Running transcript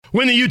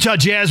When the Utah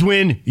Jazz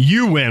win,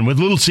 you win with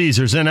Little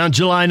Caesars. And on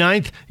July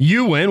 9th,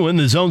 you win when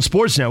the Zone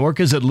Sports Network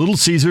is at Little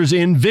Caesars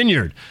in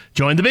Vineyard.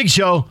 Join the big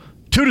show,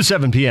 2 to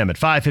 7 p.m. at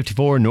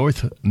 554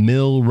 North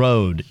Mill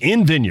Road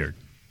in Vineyard.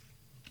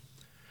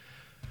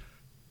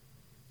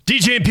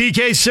 DJ and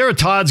PK, Sarah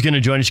Todd's going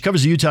to join us. She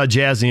covers the Utah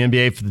Jazz and the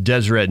NBA for the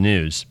Deseret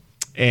News.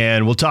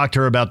 And we'll talk to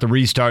her about the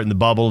restart and the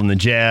bubble and the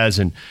Jazz.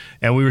 And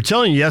we were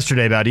telling you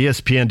yesterday about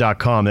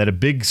ESPN.com. They had a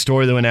big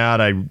story that went out.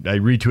 I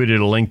retweeted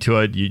a link to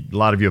it. A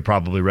lot of you have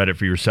probably read it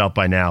for yourself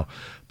by now.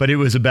 But it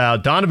was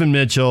about Donovan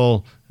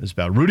Mitchell. It was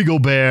about Rudy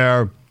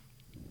Gobert,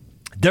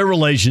 their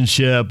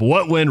relationship,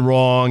 what went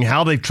wrong,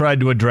 how they've tried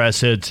to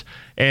address it,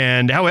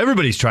 and how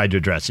everybody's tried to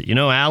address it. You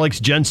know,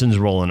 Alex Jensen's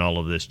role in all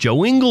of this.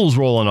 Joe Ingles'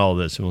 role in all of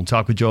this. And we'll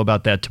talk with Joe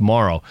about that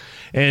tomorrow.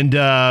 And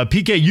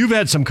PK, you've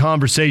had some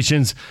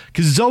conversations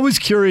because it's always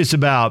curious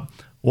about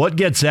what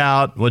gets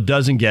out, what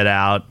doesn't get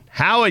out,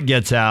 how it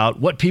gets out,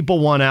 what people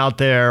want out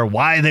there,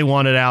 why they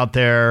want it out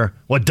there,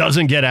 what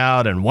doesn't get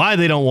out, and why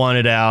they don't want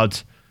it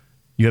out.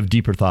 You have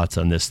deeper thoughts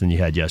on this than you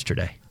had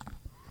yesterday.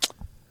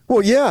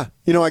 Well, yeah.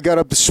 You know, I got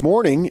up this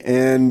morning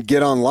and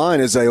get online,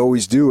 as I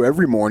always do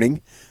every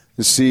morning,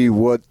 to see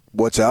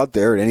what's out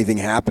there. And anything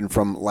happened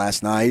from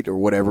last night or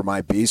whatever it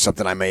might be,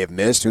 something I may have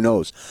missed, who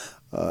knows.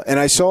 And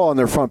I saw on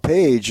their front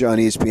page on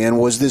ESPN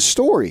was this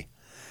story.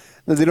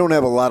 Now, they don't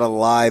have a lot of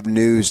live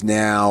news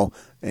now,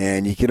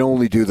 and you can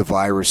only do the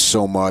virus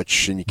so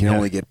much, and you can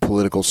only get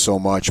political so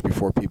much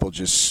before people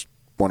just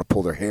want to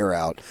pull their hair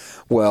out.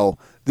 Well,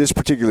 this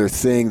particular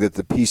thing, that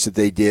the piece that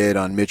they did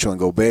on Mitchell and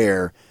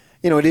Gobert,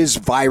 you know, it is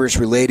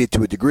virus-related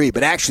to a degree,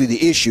 but actually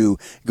the issue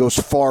goes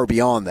far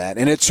beyond that,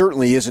 and it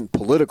certainly isn't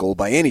political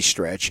by any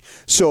stretch.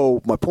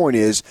 So my point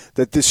is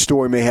that this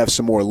story may have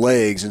some more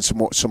legs and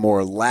some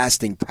more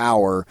lasting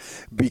power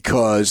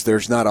because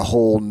there's not a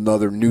whole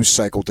nother news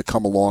cycle to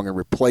come along and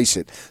replace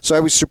it. So I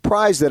was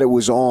surprised that it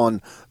was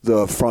on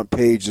the front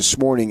page this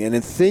morning, and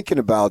in thinking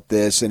about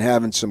this and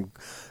having some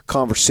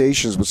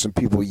conversations with some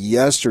people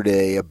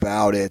yesterday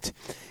about it,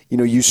 you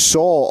know, you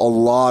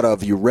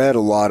read a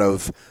lot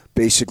of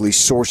basically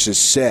sources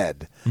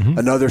said. Mm-hmm.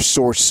 Another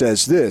source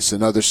says this,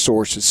 another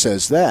source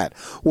says that.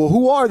 Well,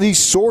 who are these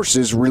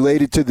sources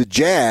related to the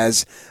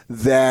Jazz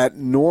that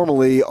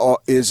normally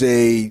is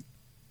a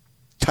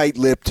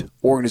tight-lipped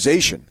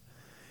organization?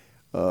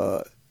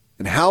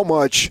 And how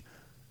much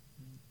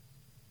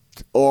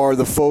are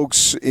the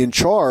folks in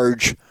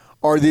charge,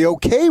 are they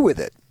okay with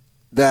it,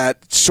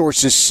 that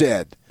sources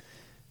said?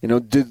 You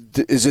know,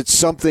 is it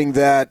something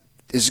that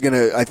is going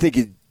to, I think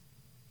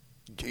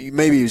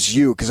maybe it was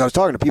you, because I was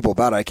talking to people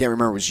about it. I can't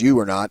remember if it was you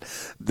or not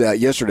that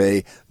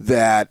yesterday,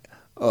 that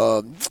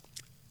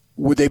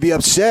would they be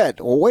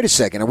upset? Well, wait a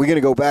second. Are we going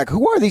to go back?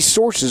 Who are these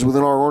sources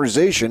within our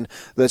organization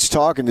that's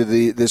talking to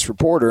this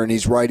reporter, and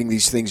he's writing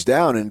these things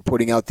down and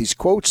putting out these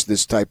quotes,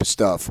 this type of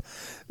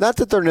stuff? Not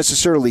that they're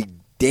necessarily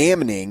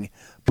damning,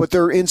 but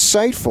they're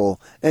insightful,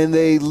 and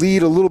they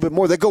lead a little bit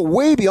more. They go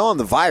way beyond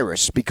the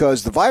virus,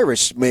 because the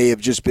virus may have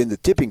just been the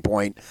tipping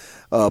point,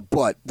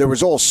 but there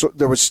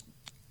was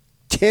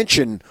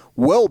tension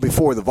well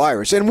before the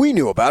virus, and we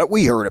knew about it,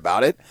 we heard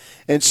about it.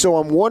 And so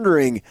I'm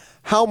wondering,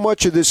 how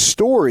much of this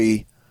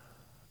story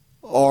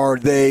are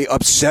they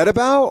upset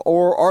about,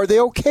 or are they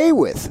okay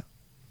with?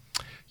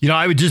 You know,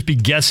 I would just be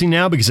guessing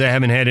now because I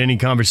haven't had any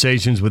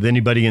conversations with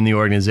anybody in the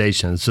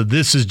organization. So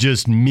this is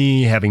just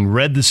me having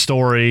read the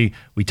story.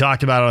 We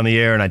talked about it on the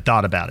air, and I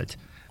thought about it.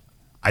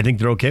 I think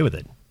they're okay with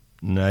it.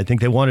 And I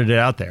think they wanted it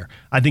out there.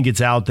 I think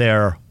it's out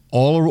there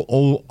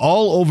all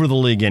over the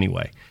league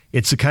anyway.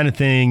 It's the kind of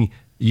thing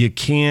you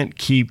can't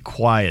keep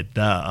quiet.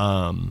 We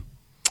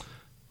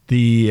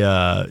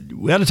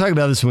had to talk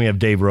about this when we have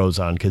Dave Rose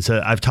on, because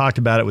I've talked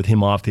about it with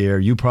him off the air.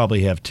 You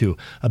probably have too,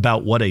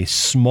 about what a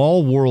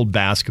small world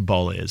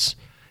basketball is.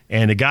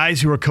 And the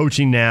guys who are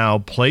coaching now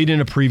played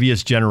in a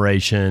previous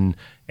generation,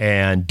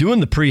 and doing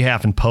the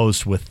pre-half and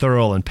post with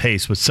Thurl and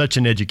Pace was such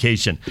an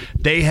education.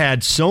 They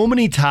had so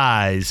many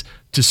ties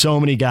to so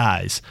many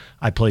guys.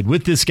 I played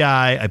with this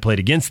guy. I played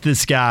against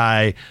this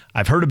guy.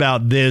 I've heard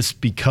about this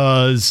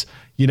because,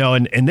 you know,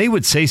 and they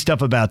would say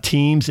stuff about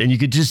teams, and you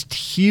could just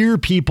hear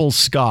people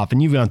scoff.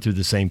 And you've gone through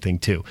the same thing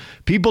too.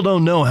 People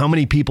don't know how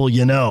many people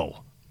you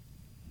know.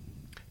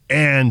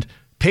 And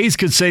Pace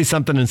could say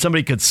something and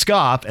somebody could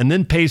scoff, and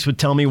then Pace would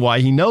tell me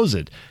why he knows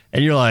it.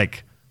 And you're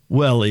like,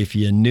 well, if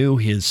you knew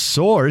his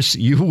source,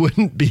 you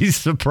wouldn't be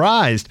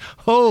surprised.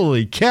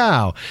 Holy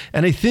cow.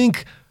 And I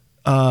think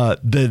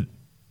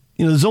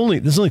there's only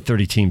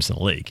 30 teams in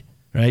the league,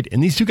 right?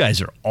 And these two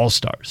guys are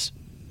all-stars.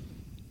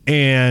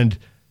 And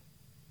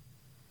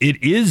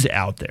it is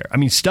out there. I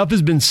mean, stuff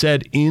has been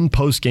said in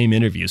post-game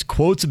interviews.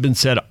 Quotes have been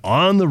said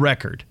on the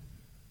record.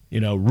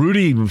 You know,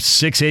 Rudy,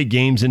 6-8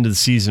 games into the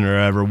season or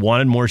whatever,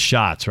 wanted more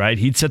shots, right?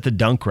 He'd set the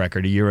dunk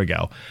record a year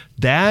ago.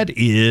 That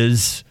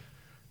is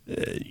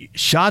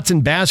shots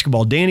in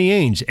basketball. Danny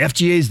Ainge,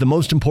 FGA is the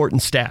most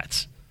important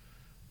stats.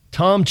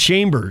 Tom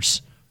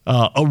Chambers,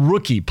 a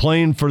rookie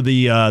playing for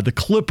the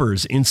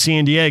Clippers in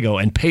San Diego,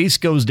 and Pace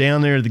goes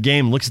down there to the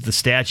game, looks at the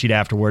stat sheet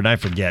afterward, and I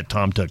forget,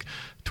 Tom took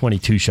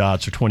 22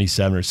 shots or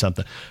 27 or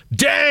something.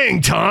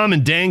 Dang Tom,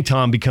 and Dang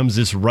Tom becomes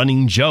this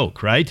running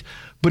joke, right?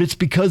 But it's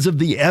because of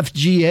the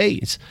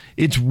FGAs.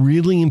 It's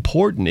really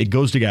important. It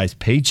goes to guys'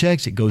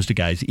 paychecks. It goes to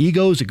guys'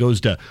 egos. It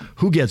goes to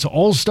who gets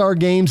all-star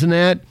games and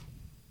that.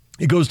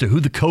 It goes to who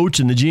the coach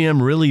and the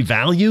GM really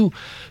value.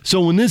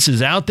 So when this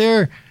is out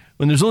there,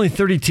 when there's only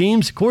 30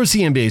 teams, of course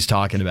the NBA is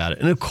talking about it.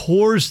 And of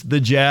course the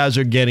Jazz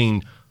are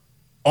getting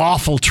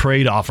awful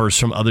trade offers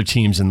from other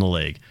teams in the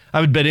league. I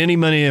would bet any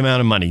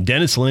amount of money.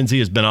 Dennis Lindsey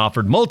has been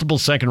offered multiple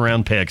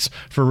second-round picks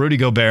for Rudy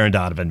Gobert and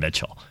Donovan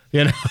Mitchell.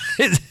 You know,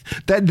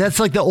 that's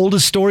like the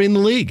oldest story in the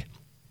league.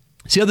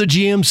 See, other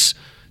GMs,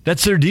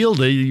 that's their deal.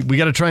 We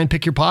got to try and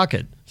pick your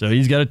pocket. So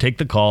he's got to take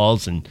the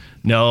calls and,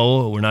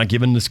 no, we're not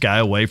giving this guy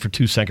away for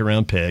 2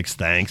 second-round picks.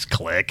 Thanks,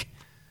 click.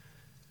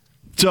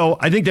 So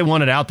I think they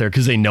want it out there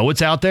because they know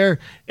it's out there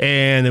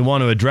and they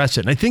want to address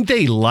it. And I think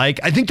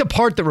the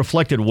part that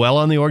reflected well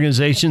on the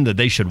organization that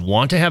they should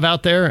want to have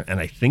out there, and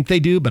I think they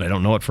do, but I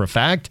don't know it for a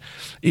fact,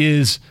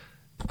 is,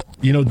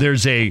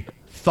 there's a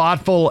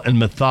thoughtful and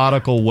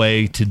methodical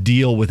way to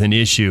deal with an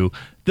issue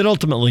that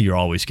ultimately you're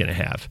always going to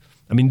have.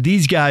 I mean,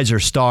 these guys are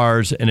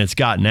stars and it's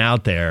gotten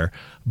out there,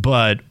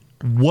 but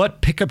what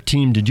pickup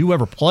team did you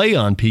ever play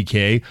on,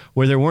 PK,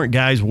 where there weren't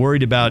guys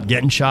worried about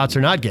getting shots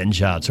or not getting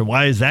shots, or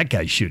why is that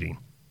guy shooting?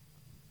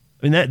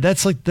 I mean,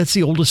 that's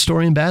the oldest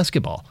story in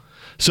basketball.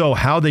 So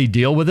how they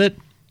deal with it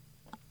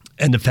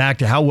and the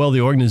fact of how well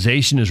the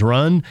organization is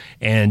run,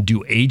 and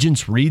do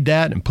agents read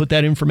that and put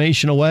that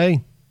information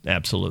away?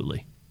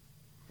 Absolutely.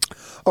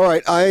 All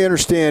right, I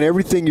understand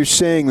everything you're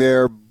saying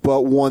there,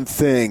 but one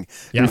thing.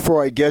 Yeah.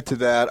 Before I get to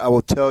that, I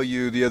will tell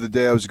you the other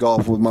day I was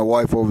golfing with my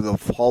wife over the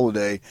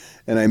holiday,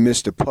 and I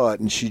missed a putt,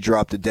 and she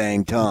dropped a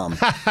dang Tom.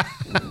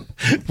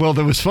 Well,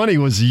 that was funny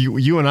was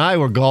you and I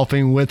were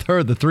golfing with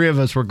her. The three of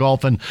us were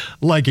golfing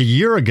like a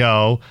year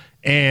ago,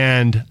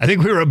 and I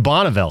think we were at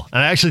Bonneville.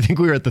 And I actually think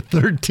we were at the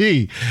third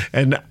tee,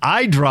 and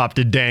I dropped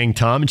a dang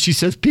Tom, and she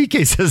says,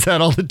 PK says that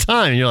all the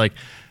time. And you're like,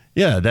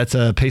 yeah, that's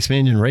a Pace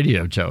Mannion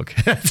radio joke.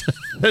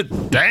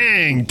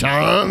 Dang,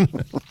 Tom.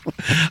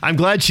 I'm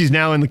glad she's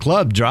now in the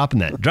club dropping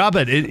that. Drop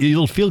it.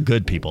 It'll feel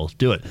good, people.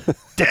 Do it.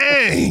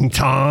 Dang,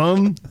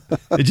 Tom.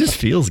 It just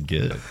feels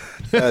good.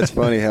 That's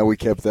funny how we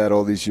kept that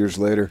all these years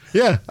later.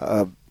 Yeah.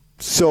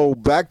 So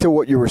back to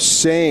what you were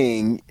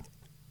saying,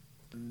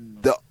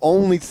 the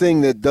only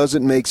thing that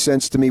doesn't make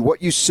sense to me,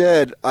 what you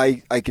said,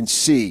 I can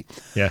see.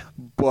 Yeah.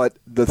 But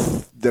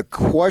the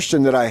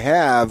question that I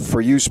have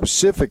for you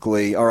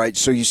specifically, all right,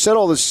 so you said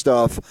all this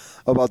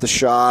stuff about the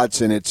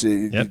shots and it's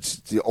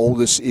the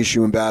oldest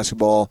issue in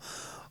basketball.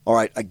 All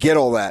right, I get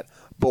all that.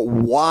 But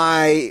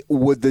why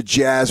would the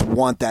Jazz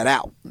want that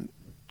out?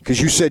 Because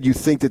you said you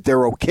think that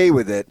they're okay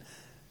with it.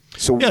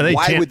 So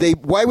why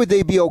would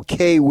they be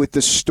okay with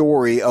the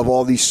story of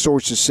all these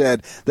sources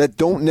said that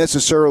don't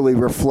necessarily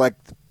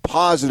reflect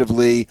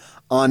positively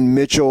on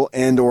Mitchell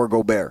and or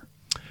Gobert?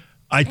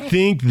 I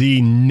think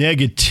the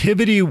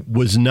negativity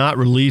was not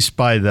released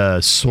by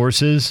the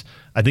sources.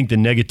 I think the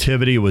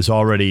negativity was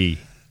already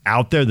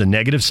out there, the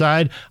negative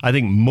side. I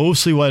think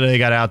mostly what they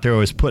got out there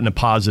was putting a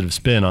positive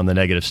spin on the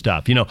negative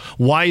stuff.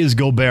 Why is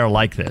Gobert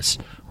like this?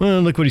 Well,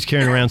 look what he's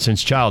carrying around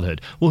since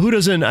childhood. Well, who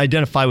doesn't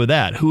identify with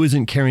that? Who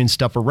isn't carrying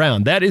stuff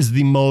around? That is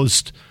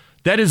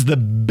the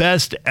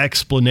best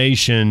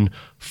explanation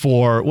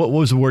for, what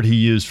was the word he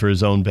used for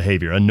his own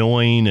behavior?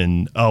 Annoying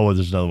and,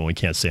 there's another one we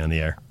can't say on the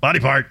air. Body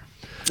part.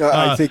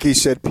 I think he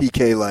said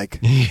PK-like.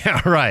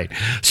 Yeah, right.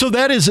 So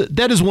that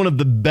is one of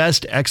the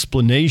best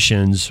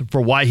explanations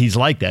for why he's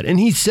like that. And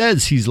he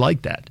says he's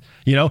like that.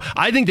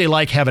 I think they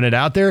like having it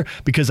out there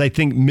because I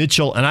think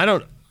Mitchell, and I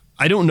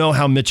don't know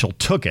how Mitchell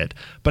took it,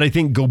 but I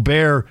think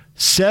Gobert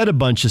said a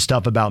bunch of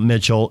stuff about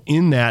Mitchell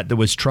in that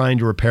was trying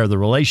to repair the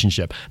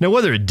relationship. Now,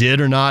 whether it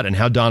did or not and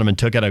how Donovan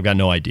took it, I've got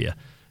no idea.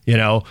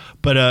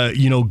 But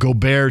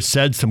Gobert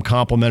said some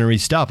complimentary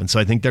stuff, and so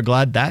I think they're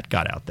glad that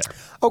got out there.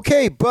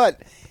 Okay,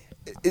 but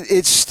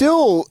it's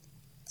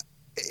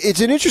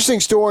an interesting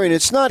story, and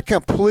it's not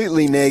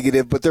completely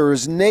negative, but there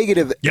is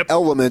negative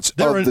elements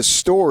of the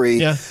story.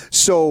 Yeah.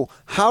 So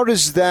how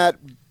does that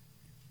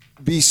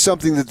be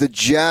something that the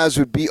Jazz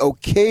would be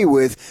okay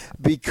with,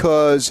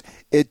 because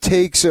it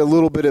takes a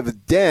little bit of a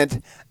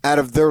dent out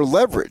of their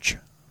leverage?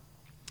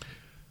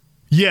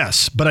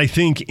 Yes, but I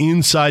think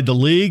inside the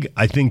league,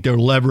 I think their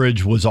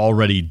leverage was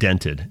already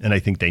dented, and I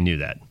think they knew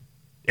that.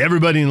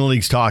 Everybody in the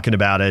league's talking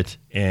about it,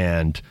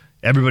 and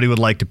everybody would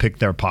like to pick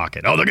their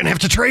pocket. Oh, they're going to have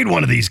to trade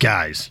one of these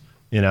guys.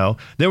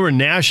 There were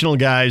national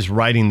guys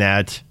writing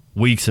that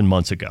weeks and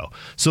months ago.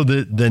 So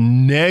the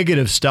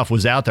negative stuff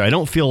was out there. I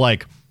don't feel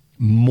like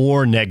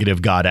more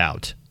negative got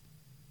out.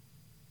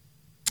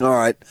 All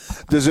right.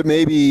 Does it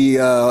maybe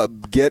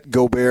get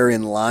Gobert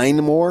in line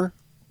more?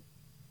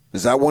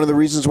 Is that one of the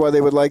reasons why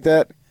they would like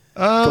that?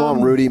 Come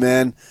on, Rudy,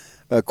 man.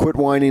 Quit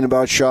whining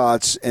about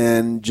shots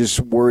and just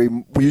worry.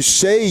 You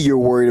say you're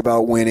worried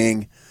about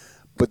winning,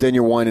 but then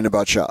you're whining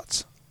about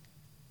shots.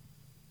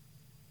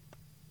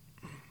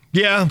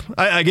 Yeah,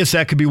 I guess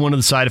that could be one of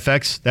the side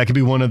effects. That could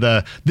be one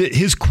of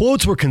his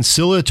quotes were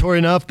conciliatory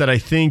enough that I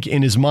think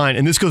in his mind,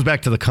 and this goes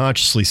back to the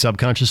consciously,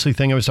 subconsciously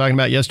thing I was talking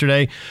about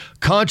yesterday.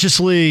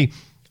 Consciously,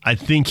 I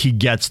think he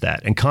gets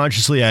that. And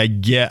consciously,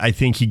 I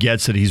think he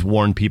gets that he's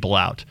worn people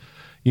out.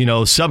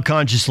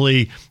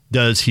 Subconsciously,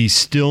 does he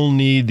still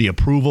need the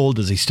approval?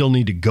 Does he still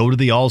need to go to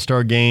the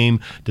All-Star game?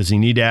 Does he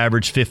need to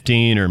average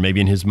 15 or maybe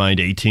in his mind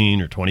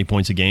 18 or 20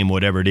 points a game,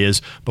 whatever it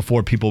is,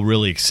 before people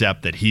really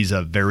accept that he's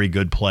a very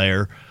good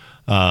player?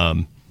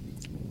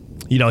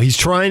 He's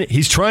trying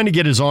to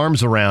get his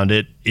arms around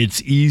it.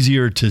 It's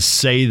easier to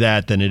say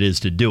that than it is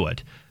to do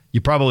it. You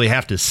probably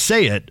have to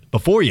say it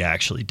before you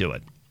actually do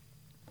it.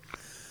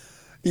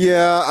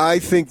 Yeah, I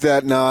think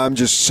that now I'm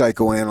just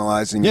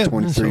psychoanalyzing a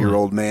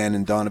 23-year-old man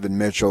and Donovan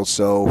Mitchell,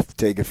 so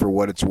take it for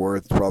what it's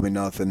worth, probably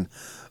nothing.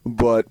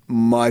 But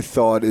my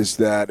thought is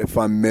that if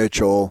I'm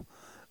Mitchell,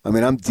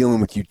 I'm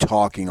dealing with you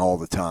talking all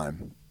the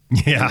time.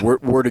 Yeah.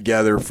 We're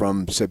together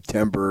from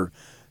September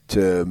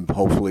to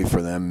hopefully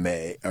for them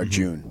May or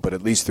June, but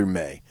at least through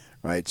May,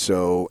 right?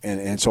 So, and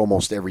it's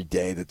almost every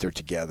day that they're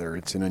together.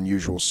 It's an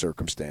unusual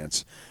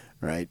circumstance,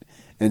 right?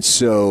 And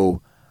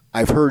so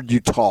I've heard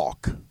you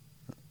talk.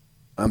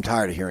 I'm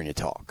tired of hearing you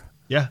talk.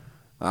 Yeah.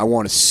 I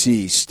want to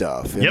see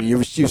stuff. Yep.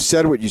 You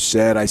said what you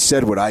said. I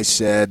said what I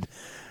said.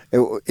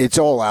 It's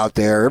all out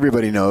there.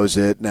 Everybody knows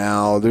it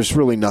now. There's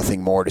really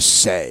nothing more to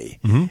say.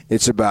 Mm-hmm.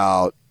 It's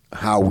about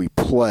how we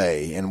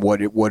play and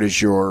what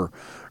is your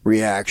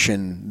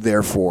reaction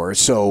therefore.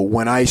 So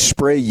when I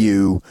spray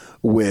you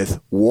with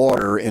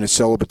water in a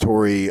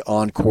celebratory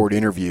on-court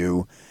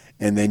interview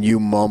and then you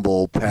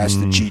mumble past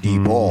the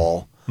GD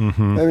ball,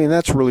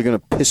 that's really going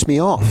to piss me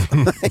off.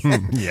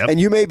 Yep. And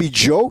you may be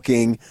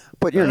joking,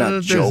 but you're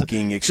not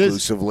joking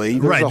exclusively.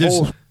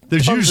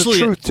 There's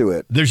usually a truth to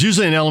it. There's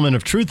usually an element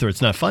of truth or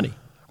it's not funny.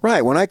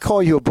 Right. When I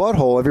call you a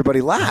butthole,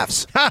 everybody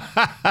laughs.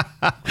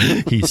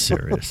 He's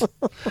serious.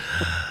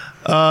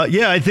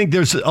 I think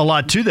there's a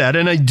lot to that.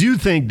 And I do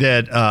think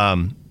that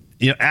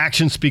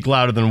actions speak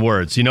louder than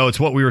words. It's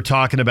what we were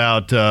talking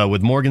about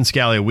with Morgan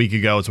Scalley a week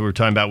ago. It's what we were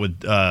talking about with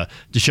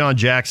Deshaun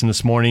Jackson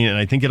this morning. And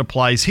I think it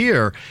applies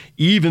here,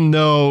 even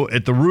though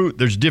at the root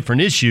there's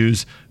different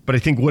issues. But I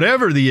think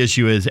whatever the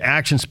issue is,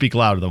 actions speak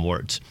louder than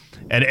words.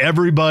 And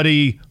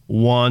everybody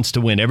wants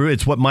to win.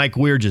 It's what Mike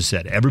Weir just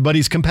said.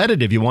 Everybody's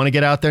competitive. You want to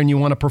get out there and you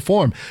want to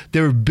perform.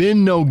 There have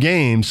been no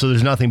games, so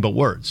there's nothing but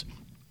words.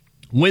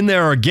 When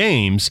there are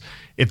games,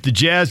 if the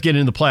Jazz get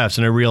into the playoffs,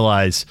 and I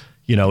realize,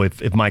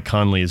 if Mike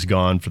Conley is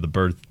gone for the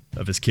birth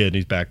of his kid and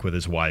he's back with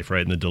his wife,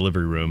 right, in the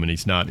delivery room, and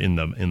he's not in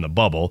the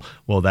bubble,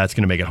 well, that's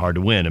going to make it hard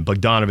to win. And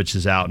Bogdanovich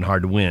is out and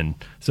hard to win.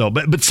 So,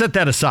 but set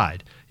that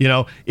aside.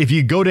 If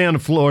you go down to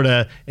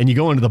Florida and you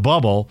go into the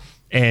bubble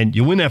and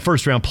you win that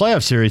first round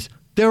playoff series,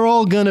 they're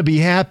all going to be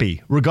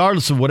happy,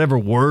 regardless of whatever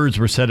words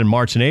were said in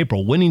March and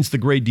April. Winning's the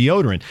great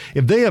deodorant.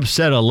 If they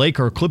upset a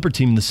Laker or Clipper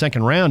team in the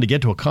second round to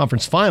get to a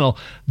conference final,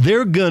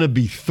 they're going to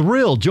be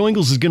thrilled. Joe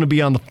Ingles is going to be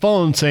on the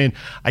phone saying,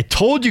 I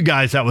told you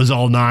guys that was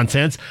all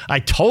nonsense. I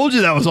told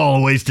you that was all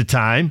a waste of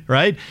time,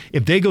 right?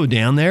 If they go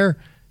down there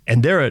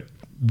and they're at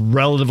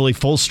relatively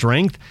full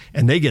strength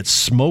and they get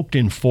smoked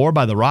in 4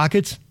 by the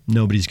Rockets,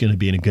 nobody's going to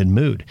be in a good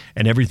mood.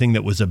 And everything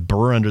that was a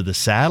burr under the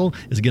saddle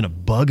is going to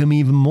bug them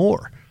even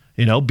more.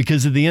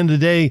 Because at the end of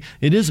the day,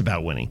 it is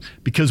about winning.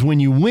 Because when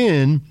you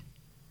win,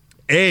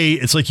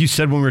 it's like you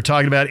said when we were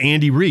talking about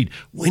Andy Reid.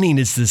 Winning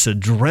is this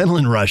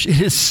adrenaline rush. It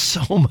is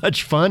so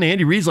much fun.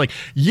 Andy Reid's like,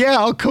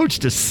 I'll coach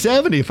to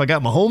 70 if I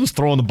got Mahomes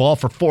throwing the ball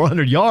for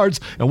 400 yards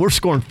and we're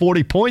scoring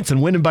 40 points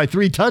and winning by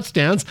 3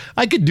 touchdowns.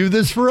 I could do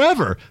this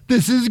forever.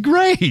 This is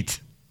great.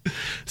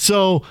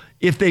 So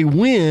if they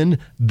win,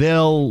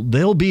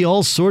 they'll be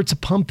all sorts of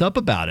pumped up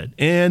about it.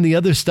 And the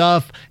other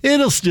stuff,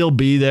 it'll still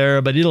be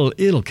there, but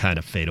it'll kind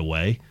of fade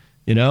away.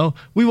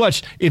 We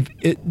watched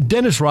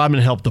Dennis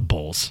Rodman helped the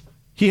Bulls.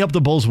 He helped the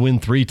Bulls win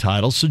 3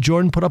 titles, so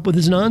Jordan put up with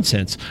his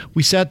nonsense.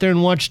 We sat there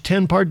and watched a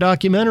 10-part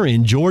documentary,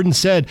 and Jordan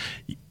said,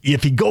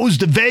 if he goes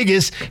to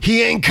Vegas,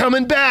 he ain't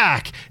coming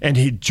back.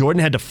 And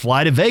Jordan had to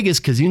fly to Vegas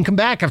because he didn't come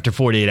back after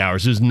 48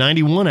 hours. It was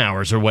 91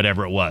 hours or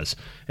whatever it was.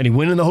 And he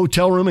went in the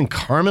hotel room, and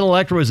Carmen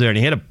Electra was there, and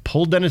he had to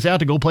pull Dennis out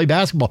to go play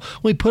basketball.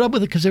 Well, he put up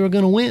with it because they were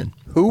going to win.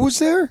 Who was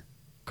there?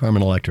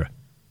 Carmen Electra.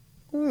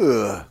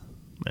 Ugh.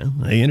 Well,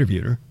 they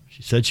interviewed her.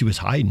 She said she was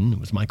hiding. It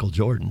was Michael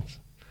Jordan.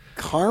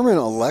 Carmen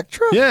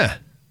Electra? Yeah.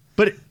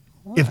 But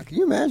can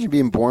you imagine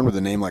being born with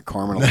a name like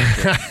Carmen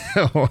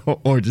Electra?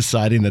 Or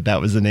deciding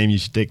that was the name you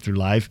should take through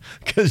life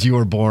because you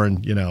were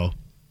born,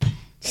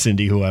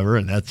 Cindy whoever,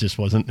 and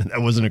that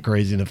wasn't a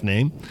crazy enough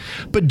name.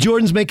 But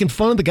Jordan's making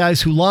fun of the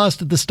guys who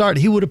lost at the start.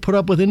 He would have put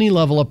up with any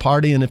level of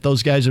partying if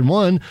those guys had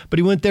won, but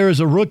he went there as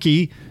a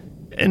rookie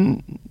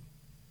and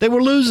they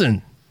were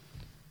losing.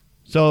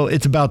 So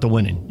it's about the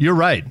winning. You're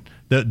right.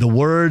 The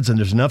words, and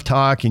there's enough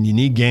talk, and you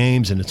need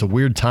games, and it's a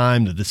weird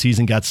time that the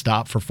season got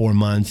stopped for 4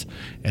 months,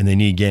 and they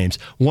need games.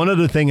 One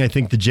other thing I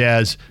think the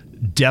Jazz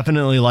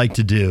definitely like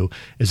to do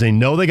is they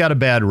know they got a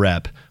bad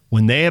rep.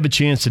 When they have a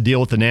chance to deal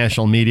with the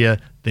national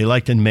media, They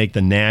like to make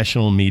the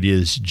national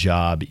media's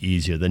job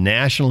easier. The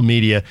national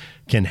media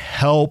can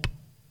help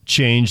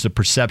change the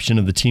perception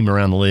of the team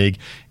around the league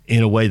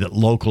in a way that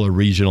local or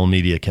regional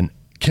media can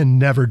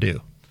never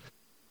do.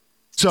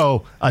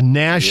 So a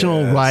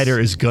national writer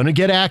is going to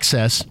get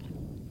access.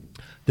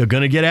 They're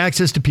going to get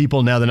access to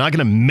people. Now, they're not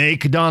going to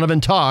make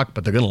Donovan talk,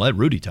 but they're going to let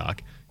Rudy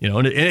talk.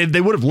 And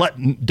they would have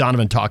let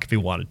Donovan talk if he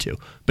wanted to,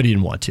 but he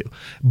didn't want to.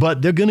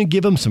 But they're going to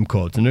give him some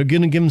quotes, and they're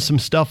going to give him some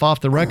stuff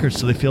off the record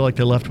so they feel like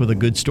they're left with a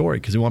good story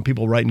because they want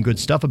people writing good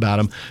stuff about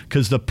him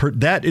because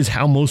that is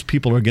how most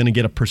people are going to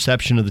get a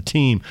perception of the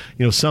team.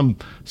 Some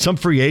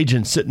free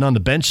agent sitting on the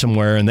bench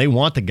somewhere, and they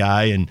want the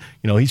guy, and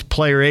he's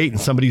player 8 in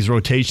somebody's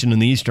rotation in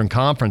the Eastern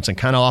Conference and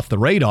kind of off the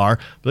radar,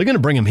 but they're going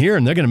to bring him here,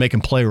 and they're going to make him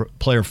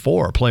player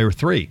 4 or player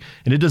 3.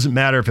 And it doesn't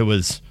matter if it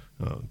was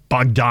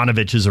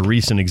Bogdanovich is a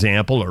recent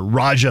example, or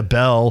Raja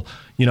Bell,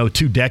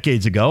 2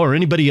 decades ago, or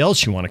anybody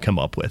else you want to come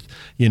up with.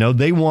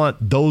 They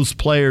want those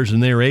players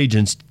and their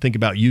agents to think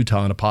about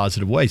Utah in a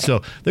positive way.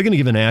 So they're going to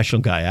give a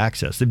national guy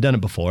access. They've done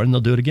it before, and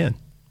they'll do it again.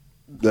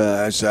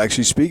 I was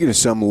actually speaking to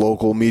some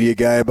local media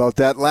guy about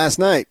that last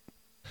night.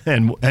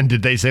 And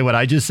did they say what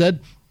I just said?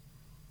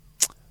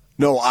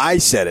 No, I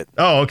said it.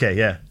 Oh, okay,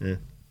 yeah.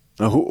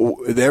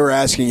 They were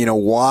asking,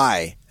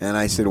 why? And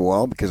I said,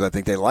 well, because I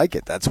think they like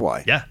it. That's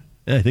why. Yeah.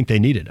 I think they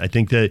need it. I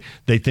think that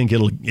they think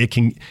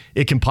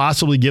it can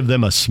possibly give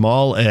them a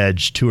small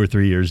edge 2 or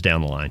 3 years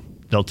down the line.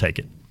 They'll take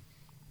it.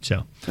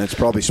 So that's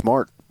probably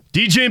smart.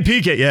 DJ and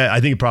PK, yeah, I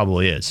think it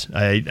probably is.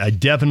 I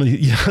definitely,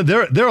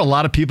 there are a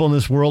lot of people in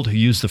this world who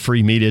use the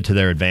free media to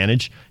their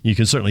advantage. You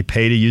can certainly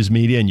pay to use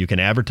media and you can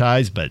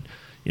advertise, but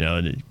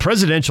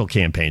presidential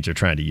campaigns are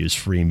trying to use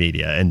free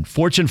media, and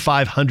Fortune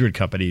 500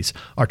 companies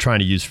are trying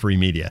to use free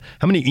media.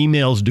 How many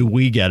emails do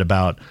we get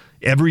about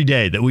every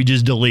day that we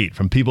just delete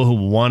from people who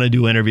want to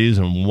do interviews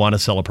and want to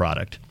sell a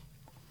product?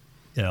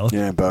 Yeah,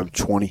 about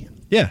 20.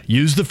 Yeah,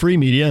 use the free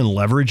media and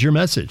leverage your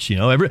message.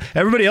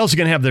 Everybody else is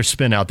going to have their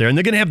spin out there, and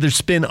they're going to have their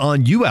spin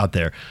on you out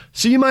there.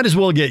 So you might as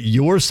well get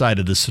your side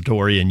of the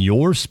story and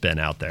your spin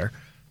out there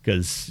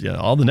because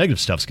all the negative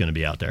stuff's going to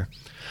be out there.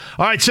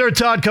 All right, Sarah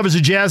Todd covers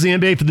the Jazz, the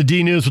NBA for the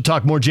D News. We'll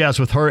talk more Jazz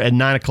with her at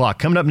 9 o'clock.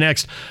 Coming up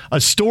next, a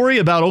story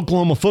about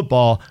Oklahoma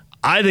football.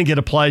 I think it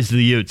applies to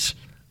the Utes.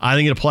 How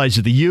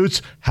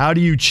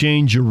do you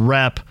change your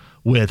rep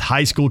with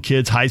high school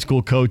kids, high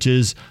school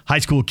coaches, high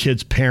school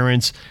kids'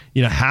 parents?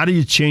 How do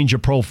you change your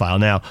profile?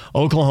 Now,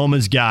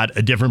 Oklahoma's got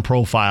a different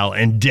profile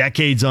and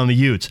decades on the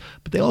Utes,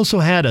 but they also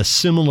had a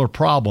similar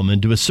problem.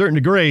 And to a certain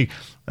degree,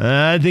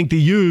 I think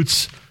the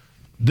Utes,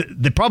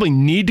 they probably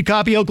need to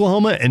copy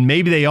Oklahoma, and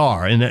maybe they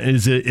are. And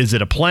is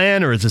it a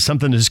plan, or is it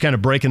something that's just kind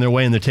of breaking their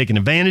way and they're taking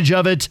advantage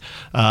of it?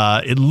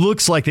 It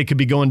looks like they could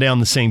be going down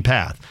the same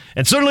path.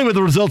 And certainly with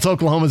the results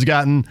Oklahoma's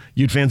gotten,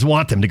 Ute fans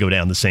want them to go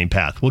down the same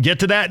path. We'll get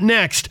to that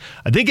next.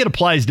 I think it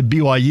applies to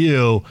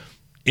BYU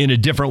in a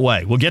different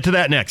way. We'll get to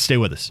that next. Stay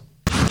with us.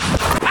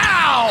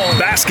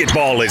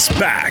 Basketball is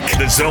back.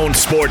 The Zone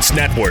Sports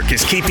Network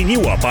is keeping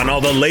you up on all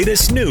the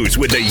latest news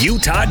with the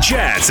Utah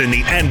Jazz and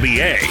the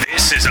NBA.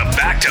 This is a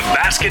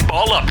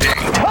back-to-basketball update.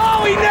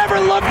 Oh, he never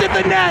looked at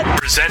the net.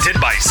 Presented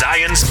by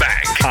Zions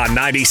Bank on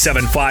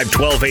 97.5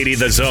 1280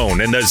 The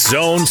Zone and the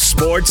Zone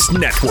Sports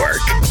Network.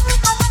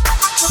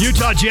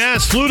 Utah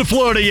Jazz flew to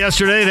Florida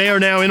yesterday. They are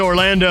now in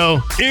Orlando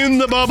in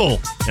the bubble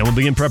and will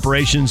begin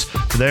preparations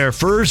for their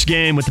first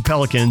game with the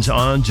Pelicans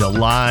on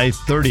July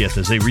 30th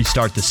as they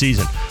restart the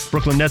season.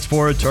 Brooklyn Nets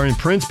forward Taurean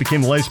Prince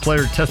became the latest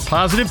player to test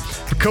positive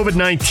for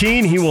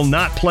COVID-19. He will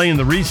not play in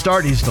the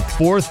restart. He's the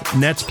 4th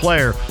Nets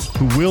player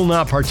who will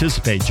not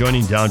participate,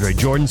 joining DeAndre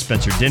Jordan,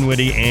 Spencer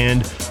Dinwiddie,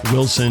 and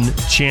Wilson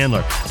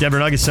Chandler. Denver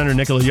Nuggets center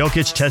Nikola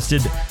Jokic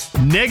tested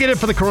negative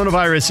for the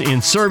coronavirus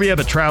in Serbia,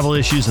 but travel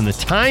issues and the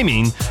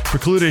timing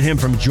precluded him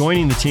from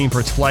joining the team for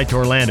its flight to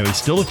Orlando. He's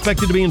still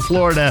expected to be in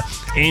Florida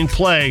and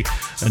play.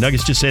 The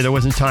Nuggets just say there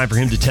wasn't time for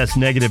him to test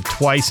negative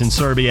twice in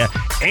Serbia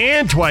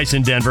and twice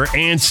in Denver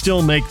and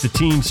still make the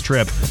team's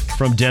trip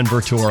from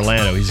Denver to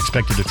Orlando. He's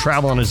expected to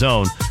travel on his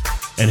own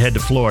and head to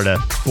Florida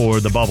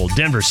for the bubble.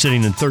 Denver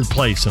sitting in 3rd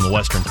place in the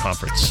Western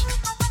Conference.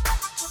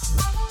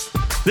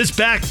 This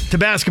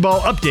back-to-basketball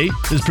update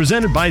is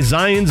presented by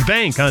Zions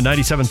Bank on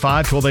 97.5,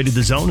 1280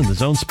 The Zone and the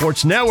Zone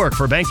Sports Network.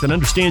 For a bank that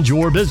understands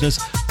your business,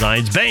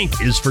 Zions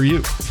Bank is for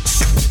you.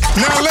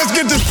 Now let's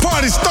get this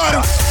party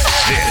started.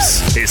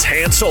 This is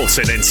Hans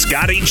Olsen and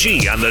Scotty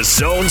G on the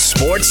Zone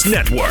Sports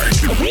Network.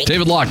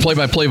 David Locke,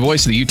 play-by-play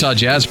voice of the Utah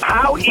Jazz.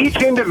 How each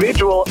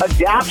individual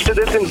adapts to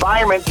this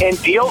environment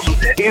and deals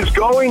with it is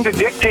going to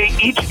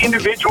dictate each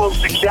individual's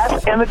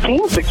success and the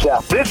team's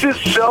success. This is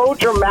so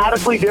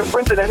dramatically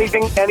different than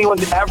anything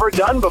anyone's ever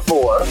done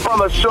before.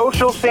 From a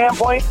social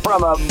standpoint,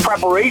 from a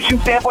preparation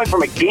standpoint,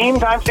 from a game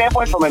time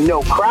standpoint, from a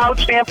no-crowd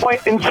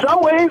standpoint. In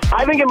some ways,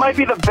 I think it might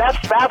be the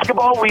best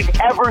basketball we've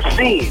ever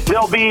seen.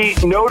 There'll be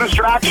no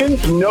distractions.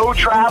 games, no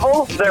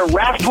travel. Their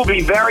rest will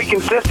be very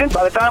consistent.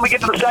 By the time we get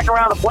to the second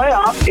round of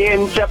playoffs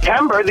in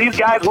September, these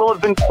guys will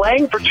have been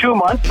playing for 2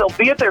 months. They'll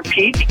be at their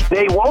peak.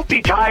 They won't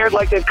be tired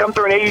like they've come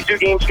through an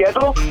 82-game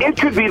schedule. It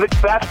could be the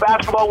best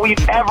basketball we've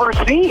ever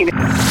seen.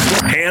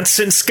 Hans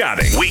and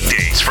Scotting,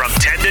 weekdays from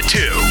 10 to 2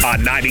 on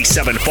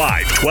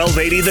 97.5,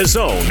 1280 The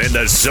Zone and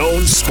The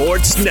Zone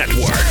Sports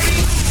Network.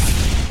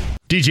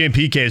 DJ and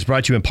PK is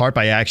brought to you in part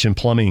by Action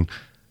Plumbing.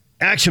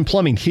 Action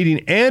Plumbing,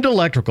 Heating, and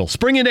Electrical.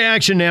 Spring into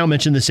action now.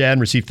 Mention this ad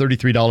and receive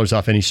 $33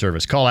 off any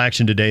service. Call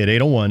Action today at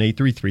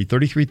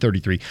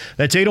 801-833-3333.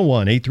 That's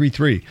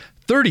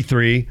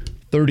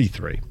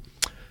 801-833-3333.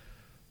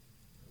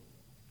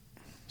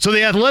 So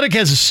The Athletic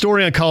has a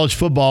story on college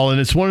football, and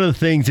it's one of the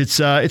things,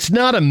 it's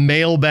not a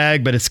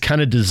mailbag, but it's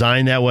kind of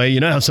designed that way. You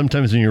know how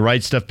sometimes when you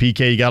write stuff,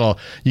 PK, you got a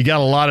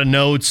lot of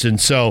notes, and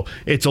so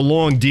it's a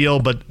long deal,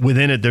 but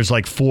within it there's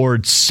like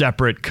 4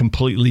 separate,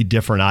 completely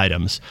different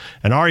items.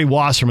 And Ari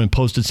Wasserman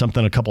posted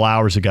something a couple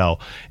hours ago,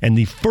 and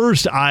the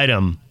first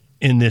item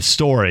in this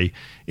story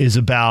is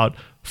about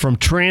from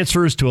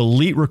transfers to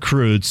elite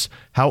recruits,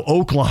 how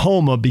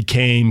Oklahoma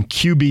became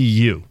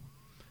QBU.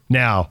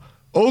 Now,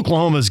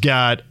 Oklahoma's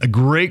got a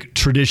great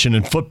tradition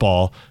in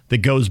football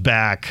that goes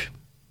back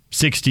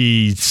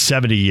 60,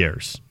 70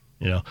 years.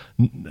 You know,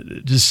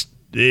 just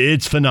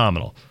it's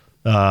phenomenal.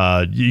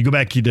 You go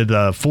back to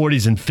the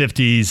 40s and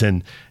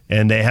 50s,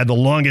 and they had the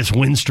longest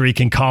win streak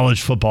in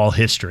college football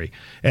history.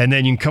 And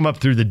then you can come up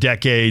through the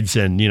decades,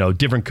 and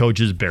different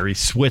coaches. Barry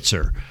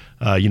Switzer,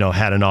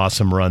 had an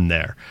awesome run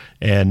there.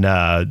 And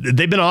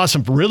they've been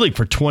awesome really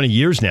for 20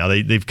 years now.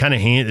 They've kind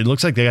of it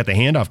looks like they got the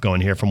handoff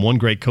going here from one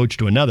great coach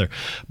to another.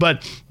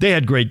 But they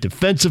had great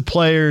defensive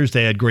players.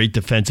 They had great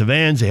defensive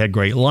ends. They had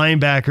great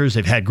linebackers.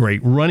 They've had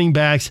great running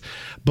backs.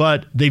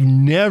 But they've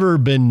never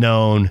been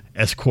known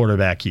as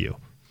quarterback U.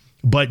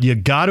 But you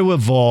got to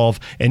evolve.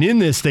 And in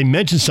this, they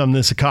mentioned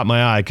something that caught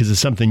my eye because it's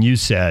something you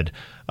said.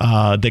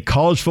 That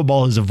college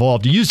football has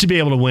evolved. You used to be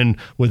able to win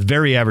with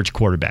very average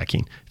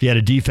quarterbacking. If you had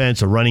a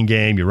defense, a running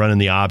game, you're running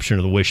the option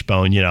or the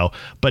wishbone,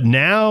 But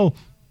now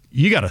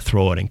you got to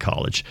throw it in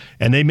college.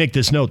 And they make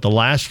this note. The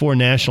last 4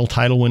 national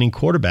title winning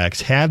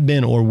quarterbacks have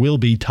been or will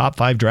be top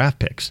 5 draft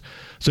picks.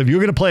 So if you're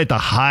going to play at the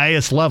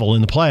highest level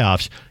in the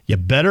playoffs, you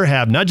better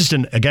have not just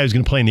a guy who's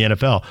going to play in the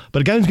NFL,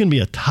 but a guy who's going to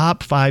be a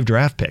top 5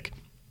 draft pick.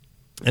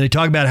 And they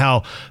talk about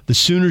how the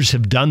Sooners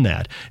have done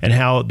that and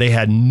how they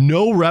had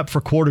no rep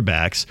for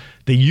quarterbacks.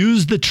 They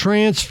used the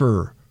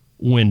transfer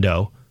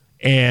window,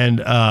 and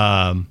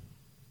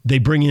they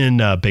bring in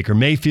Baker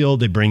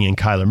Mayfield. They bring in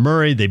Kyler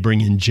Murray. They bring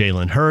in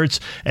Jalen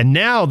Hurts. And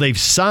now they've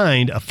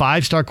signed a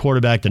 5-star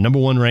quarterback, the number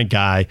 1 ranked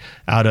guy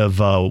out of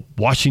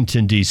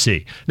Washington,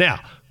 D.C. Now,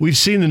 we've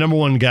seen the number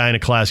 1 guy in a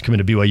class come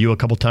into BYU a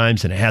couple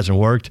times, and it hasn't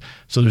worked.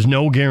 So there's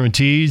no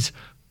guarantees.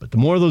 But the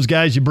more of those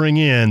guys you bring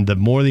in, the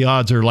more the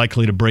odds are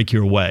likely to break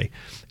your way.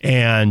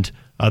 And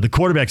the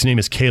quarterback's name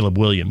is Caleb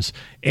Williams.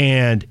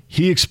 And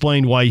he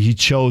explained why he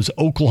chose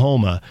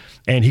Oklahoma.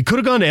 And he could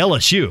have gone to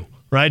LSU,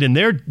 right? And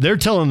they're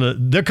coming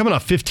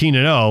off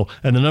 15-0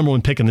 and the number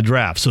 1 pick in the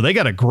draft. So they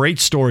got a great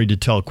story to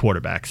tell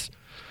quarterbacks.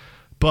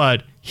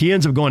 But he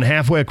ends up going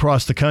halfway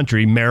across the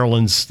country.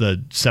 Maryland's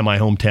the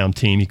semi-hometown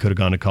team. He could have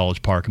gone to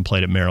College Park and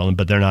played at Maryland,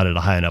 but they're not at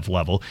a high enough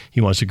level. He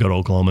wants to go to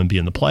Oklahoma and be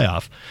in the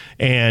playoff.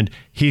 And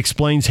he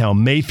explains how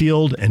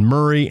Mayfield and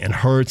Murray and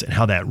Hurts and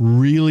how that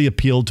really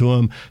appealed to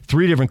him.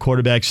 3 different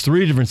quarterbacks,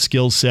 3 different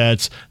skill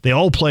sets. They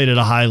all played at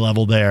a high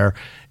level there.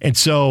 And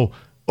so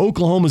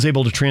Oklahoma's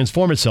able to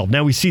transform itself.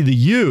 Now we see the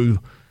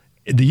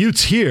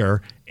Utes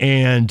here,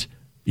 and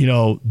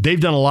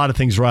they've done a lot of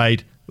things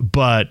right,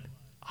 but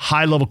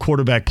high-level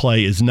quarterback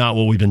play is not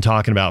what we've been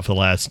talking about for the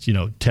last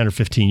 10 or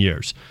 15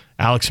 years.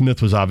 Alex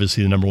Smith was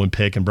obviously the number 1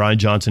 pick, and Brian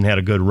Johnson had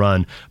a good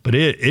run, but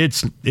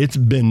it's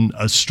been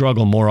a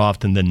struggle more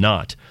often than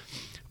not.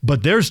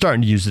 But they're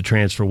starting to use the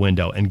transfer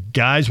window, and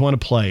guys want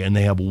to play, and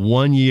they have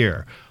 1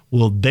 year.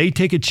 Will they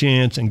take a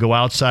chance and go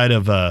outside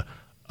of a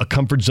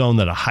comfort zone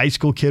that a high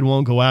school kid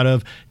won't go out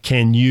of?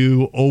 Can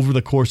you, over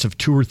the course of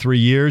 2 or 3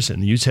 years,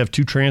 and the Utes have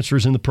 2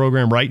 transfers in the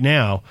program right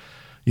now,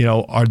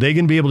 are they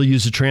going to be able to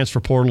use the transfer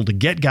portal to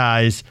get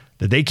guys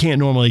that they can't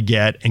normally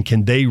get, and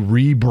can they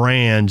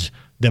rebrand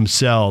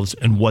themselves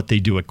and what they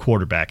do at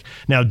quarterback?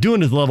 Now,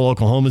 doing it at the level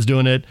Oklahoma's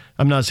doing it,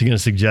 I'm not going to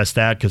suggest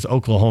that because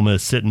Oklahoma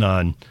is sitting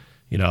on,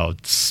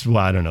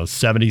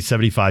 70,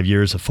 75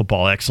 years of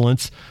football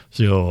excellence.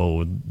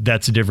 So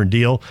that's a different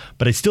deal.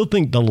 But I still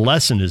think the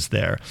lesson is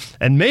there.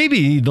 And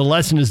maybe the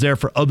lesson is there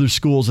for other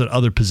schools at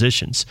other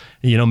positions.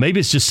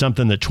 Maybe it's just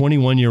something that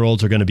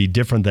 21-year-olds are going to be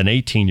different than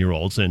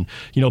 18-year-olds. And,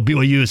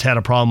 BYU has had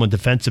a problem with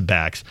defensive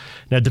backs.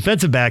 Now,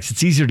 defensive backs,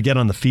 it's easier to get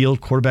on the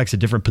field. Quarterback's a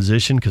different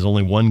position because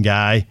only 1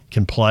 guy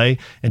can play.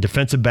 And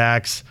defensive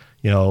backs,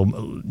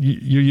 you're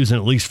using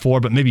at least 4,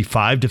 but maybe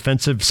 5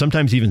 defensive,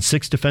 sometimes even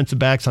 6 defensive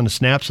backs on a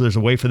snap, so there's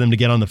a way for them to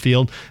get on the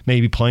field.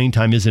 Maybe playing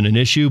time isn't an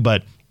issue,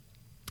 but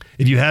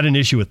if you had an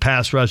issue with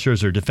pass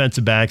rushers or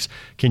defensive backs,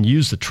 can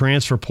use the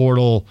transfer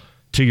portal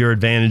to your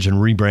advantage and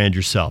rebrand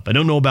yourself. I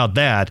don't know about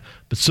that,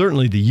 but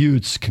certainly the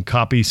Utes can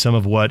copy some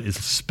of what is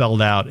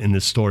spelled out in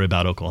this story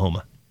about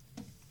Oklahoma.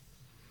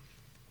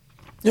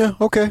 Yeah,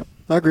 okay.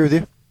 I agree with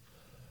you.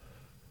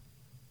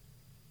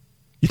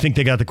 You think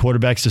they got the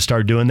quarterbacks to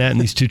start doing that in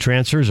these two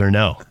transfers or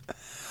no?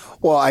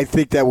 Well, I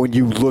think that when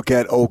you look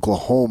at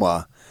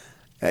Oklahoma,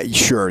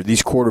 sure,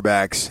 these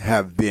quarterbacks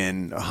have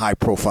been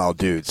high-profile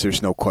dudes.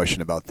 There's no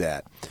question about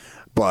that.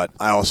 But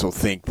I also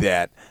think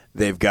that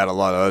they've got a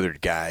lot of other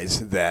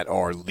guys that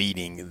are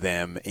leading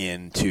them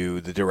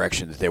into the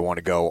direction that they want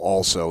to go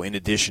also, in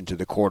addition to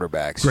the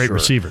quarterbacks. Great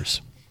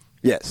receivers.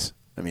 Yes.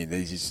 I mean,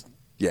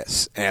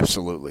 yes,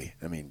 absolutely.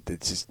 I mean,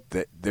 it's just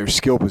that their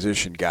skill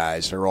position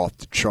guys are off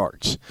the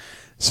charts.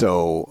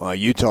 So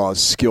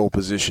Utah's skill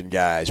position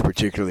guys,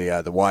 particularly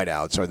the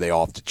wideouts, are they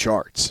off the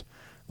charts?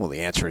 Well,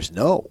 the answer is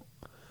no.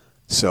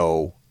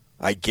 So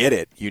I get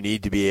it. You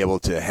need to be able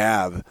to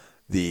have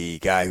the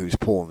guy who's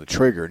pulling the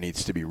trigger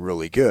needs to be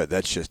really good.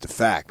 That's just a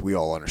fact. We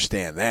all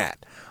understand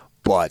that.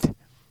 But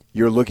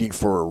you're looking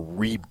for a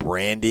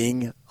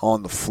rebranding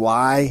on the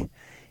fly.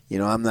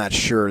 I'm not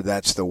sure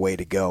that's the way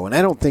to go. And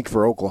I don't think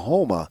for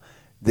Oklahoma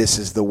this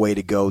is the way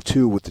to go,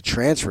 too, with the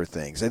transfer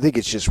things. I think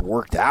it's just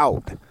worked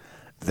out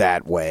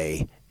that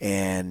way.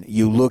 And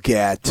you look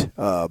at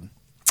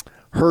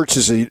Hurts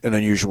is an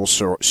unusual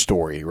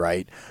story,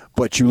 right?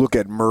 But you look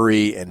at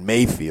Murray and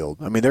Mayfield.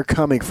 I mean, they're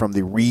coming from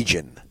the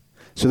region,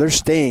 so they're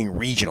staying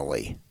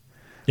regionally.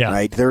 Yeah,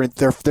 right. They're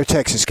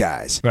Texas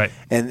guys, right?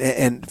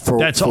 And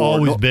that's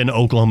always been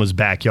Oklahoma's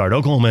backyard.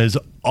 Oklahoma has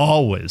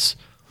always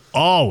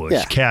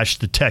cashed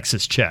the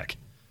Texas check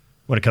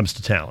when it comes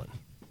to talent.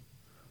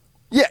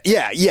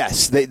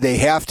 Yes, they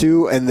have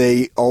to, and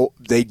they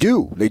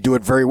do. They do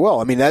it very well.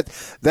 I mean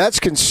that's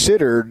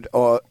considered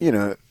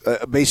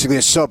basically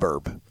a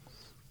suburb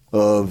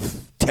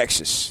of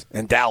Texas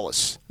and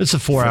Dallas. It's a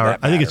 4 hour.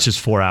 I think it's just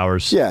 4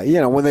 hours.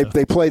 Yeah, when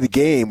they play the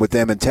game with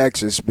them in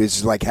Texas,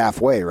 it's like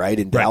halfway, right,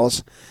 in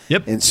Dallas.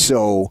 Yep. And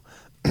so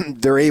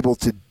they're able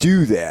to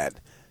do that.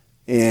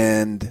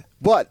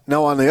 But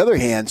now on the other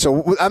hand,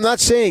 so I'm not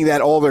saying that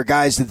all their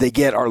guys that they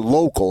get are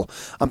local.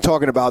 I'm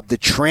talking about the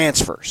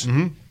transfers.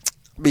 Mm-hmm.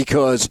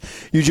 Because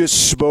you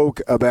just spoke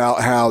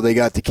about how they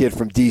got the kid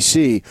from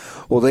D.C.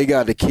 Well, they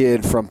got a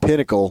kid from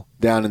Pinnacle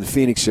down in the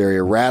Phoenix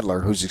area,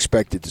 Rattler, who's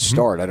expected to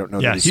start. I don't know.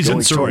 Yeah, that he's in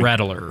the story.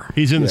 Rattler.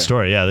 He's in the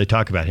story. Yeah, they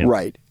talk about him.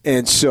 Right.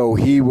 And so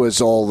he was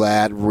all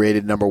that,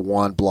 rated number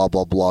 1, blah,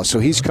 blah, blah. So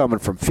he's coming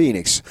from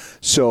Phoenix.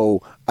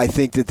 So I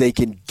think that they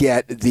can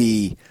get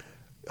the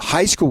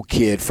high school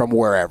kid from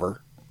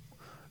wherever.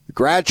 The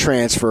grad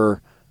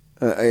transfer,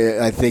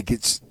 I think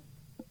it's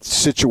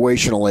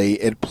situationally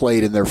it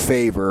played in their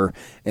favor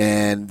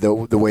and the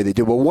way they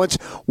do. But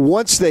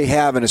once they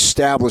have an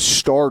established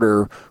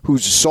starter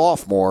who's a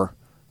sophomore,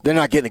 they're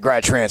not getting the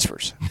grad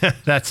transfers.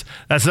 That's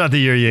not the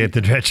year you get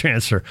the grad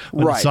transfer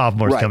when the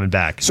sophomore's coming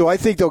back. So I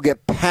think they'll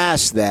get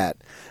past that.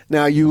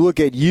 Now you look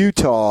at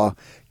Utah,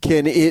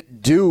 can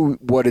it do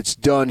what it's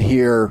done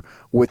here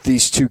with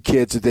these two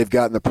kids that they've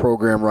got in the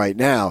program right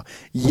now?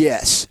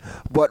 Yes.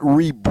 But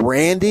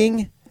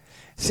rebranding,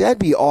 see, I'd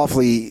be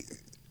awfully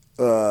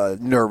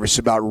nervous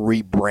about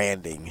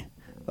rebranding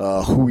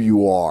who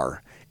you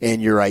are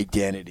and your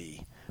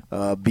identity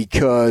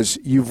because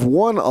you've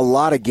won a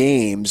lot of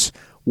games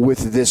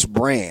with this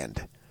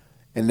brand.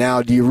 And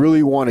now do you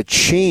really want to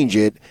change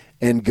it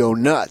and go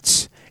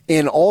nuts?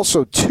 And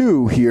also,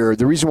 too, here,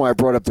 the reason why I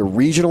brought up the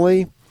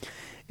regionally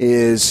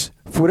is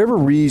for whatever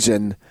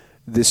reason,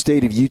 the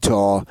state of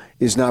Utah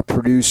is not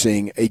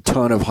producing a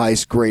ton of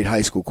great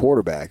high school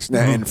quarterbacks.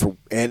 Now,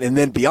 and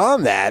then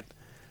beyond that,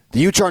 the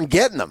Utes aren't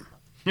getting them.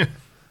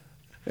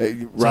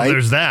 Right? So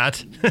there's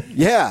that.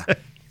 Yeah.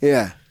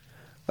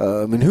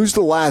 I mean, who's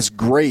the last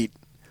great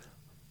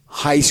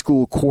high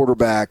school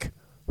quarterback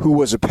who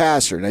was a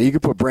passer? Now, you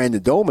could put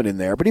Brandon Doman in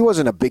there, but he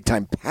wasn't a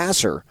big-time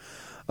passer.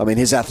 I mean,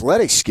 his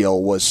athletic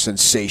skill was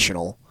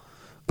sensational,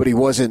 but he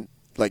wasn't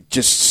like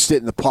just sit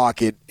in the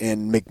pocket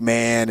and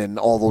McMahon and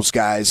all those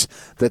guys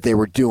that they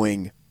were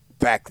doing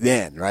back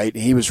then, right?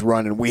 He was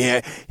running.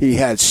 He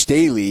had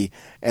Staley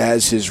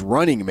as his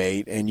running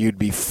mate, and you'd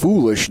be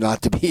foolish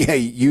not to be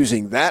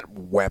using that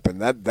weapon.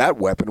 That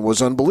weapon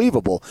was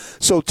unbelievable.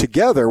 So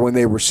together, when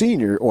they were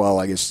senior, well,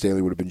 I guess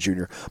Staley would have been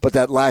junior, but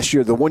that last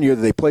year, the 1 year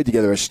that they played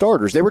together as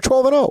starters, they were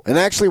 12-0. And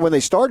actually, when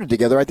they started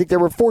together, I think they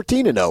were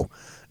 14-0.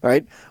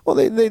 Right? Well,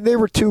 they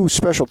were two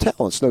special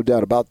talents, no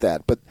doubt about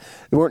that. But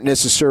they weren't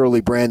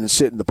necessarily Brandon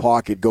sit in the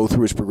pocket, go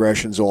through his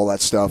progressions, all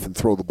that stuff, and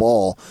throw the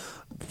ball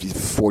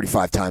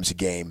 45 times a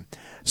game.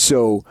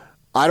 So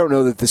I don't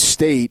know that the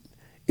state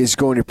is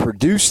going to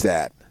produce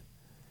that.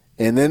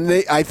 And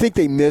then I think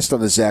they missed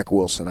on the Zach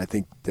Wilson. I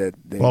think that.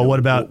 What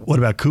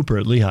about Cooper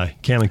at Lehigh?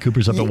 Cameron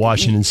Cooper's up at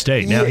Washington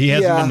State. Now he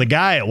hasn't been the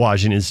guy at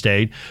Washington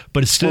State,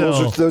 but it's still.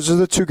 Well, those are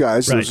the two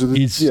guys. Right.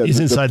 He's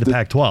inside the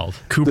Pac-12.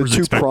 Cooper's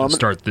expected to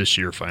start this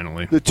year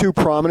finally. The two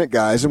prominent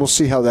guys, and we'll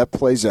see how that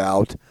plays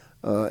out.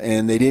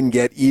 and they didn't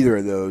get either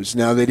of those.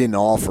 Now, they didn't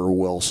offer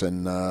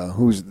Wilson.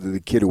 Who's the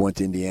kid who went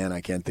to Indiana?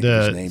 I can't think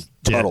of his name.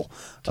 Tuttle.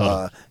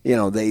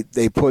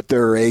 They put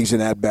their eggs in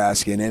that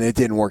basket, and it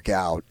didn't work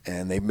out,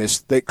 and they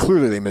missed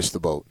the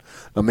boat.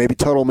 Maybe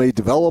Tuttle may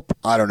develop.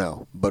 I don't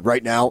know. But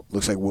right now, it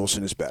looks like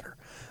Wilson is better.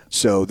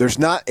 So there's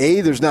not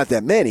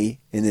that many,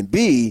 and then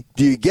B,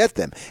 do you get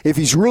them? If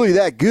he's really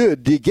that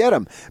good, do you get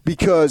him?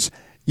 Because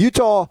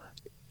Utah,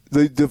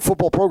 the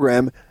football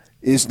program,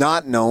 is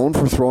not known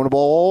for throwing the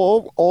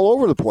ball all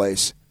over the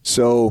place.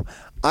 So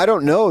I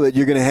don't know that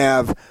you're going to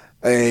have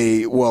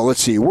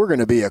we're going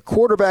to be a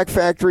quarterback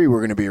factory,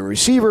 we're going to be a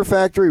receiver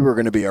factory, we're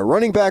going to be a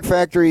running back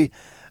factory.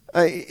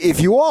 If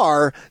you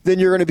are, then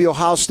you're going to be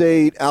Ohio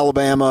State,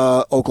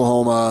 Alabama,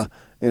 Oklahoma.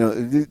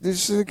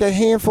 This is like a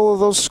handful of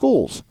those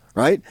schools,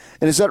 right?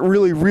 And is that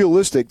really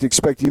realistic to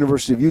expect the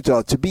University of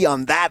Utah to be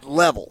on that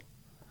level?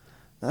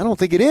 I don't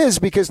think it is,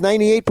 because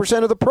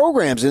 98% of the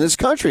programs in this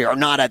country are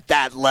not at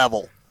that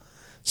level.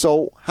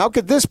 So how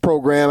could this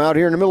program out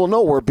here in the middle of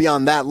nowhere be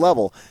on that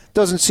level?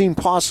 Doesn't seem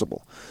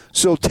possible.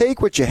 So take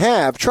what you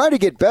have, try to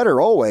get better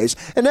always,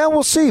 and now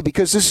we'll see,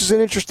 because this is an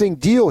interesting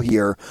deal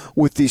here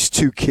with these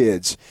two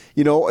kids.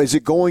 Is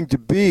it going to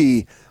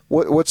be,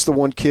 what's the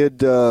one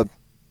kid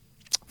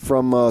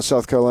from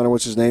South Carolina,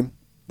 what's his name,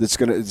 that's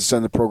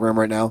in the program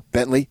right now?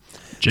 Bentley?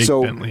 Jake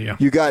Bentley, yeah.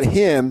 You got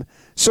him.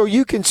 So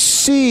you can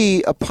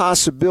see a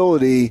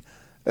possibility,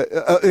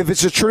 if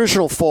it's a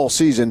traditional fall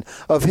season,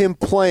 of him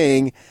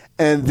playing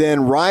and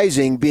then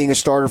rising, being a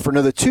starter for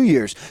another 2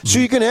 years. So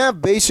you can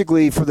have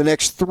basically for the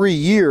next 3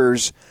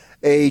 years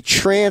a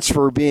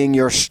transfer being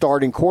your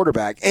starting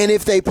quarterback. And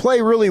if they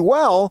play really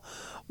well,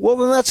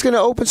 then that's going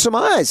to open some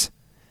eyes.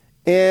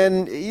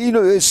 And,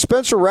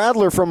 Spencer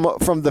Rattler from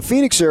the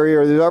Phoenix area,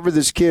 or whoever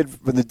this kid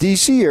from the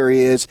D.C.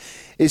 area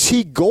is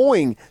he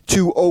going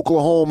to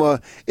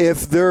Oklahoma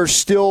if they're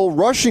still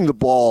rushing the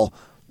ball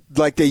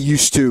like they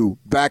used to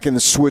back in the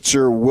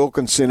Switzer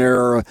Wilkinson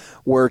era,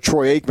 where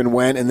Troy Aikman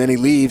went and then he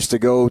leaves to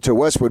go to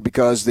Westwood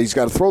because he's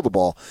got to throw the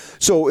ball?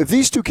 So if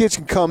these two kids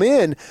can come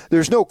in,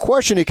 there's no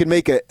question it can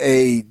make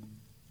a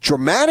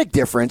dramatic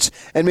difference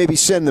and maybe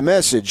send the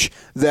message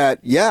that,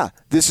 yeah,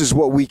 this is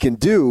what we can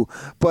do.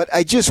 But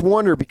I just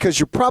wonder, because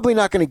you're probably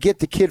not going to get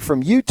the kid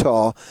from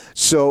Utah,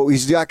 so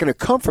he's not going to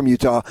come from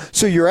Utah,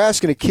 so you're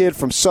asking a kid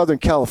from Southern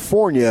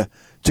California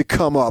to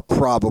come up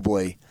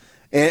probably.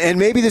 And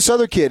maybe this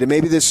other kid, and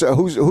maybe this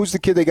who's the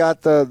kid they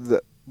got,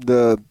 the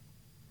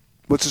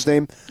what's his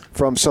name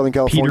from Southern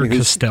California?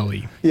 Peter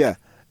Costelli. Yeah.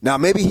 Now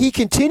maybe he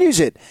continues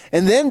it,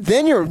 and then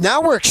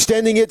we're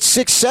extending it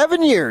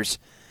 6-7 years,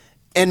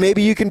 and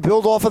maybe you can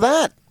build off of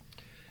that.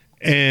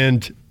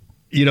 And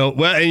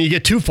and you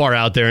get too far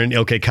out there, and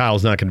okay,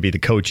 Kyle's not going to be the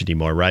coach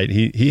anymore, right?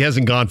 He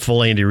hasn't gone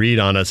full Andy Reid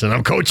on us, and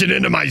I'm coaching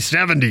into my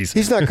 70s.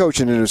 He's not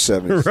coaching into his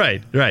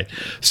 70s. Right.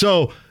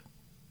 So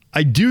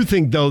I do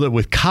think, though, that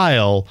with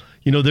Kyle,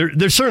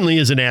 there certainly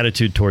is an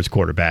attitude towards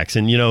quarterbacks.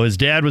 And, his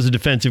dad was a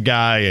defensive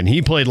guy and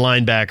he played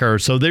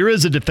linebacker. So there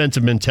is a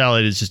defensive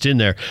mentality that's just in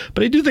there.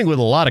 But I do think with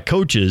a lot of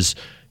coaches,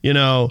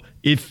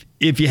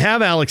 if you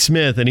have Alex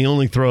Smith and he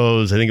only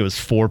throws, I think it was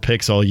 4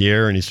 picks all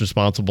year, and he's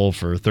responsible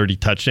for 30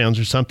 touchdowns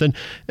or something,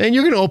 and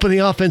you're going to open the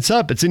offense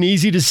up. It's an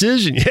easy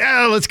decision.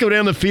 Yeah, let's go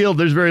down the field.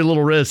 There's very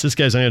little risk. This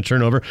guy's not going to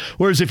turn over.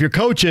 Whereas if you're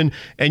coaching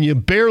and you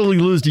barely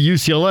lose to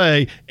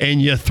UCLA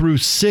and you threw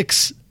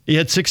 6 He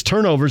had 6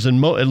 turnovers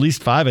and at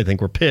least 5, I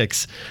think, were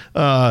picks.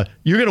 You're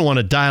going to want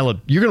to dial it.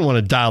 You're going to want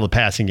to dial the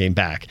passing game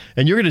back,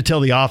 and you're going to tell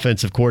the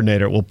offensive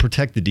coordinator, "Well,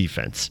 protect the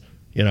defense."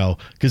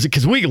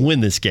 Because we can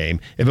win this game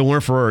if it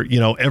weren't for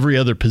every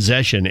other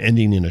possession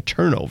ending in a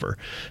turnover.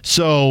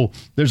 So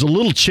there's a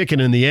little chicken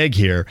and the egg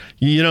here.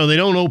 They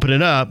don't open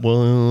it up.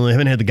 Well, they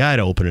haven't had the guy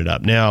to open it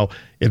up. Now,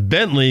 if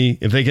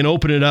they can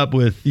open it up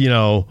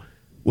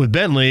with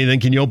Bentley,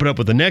 then can you open up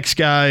with the next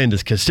guy, and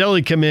does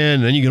Costelli come in,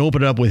 and then you can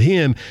open it up with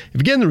him?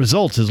 If again the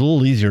results, is a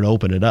little easier to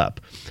open it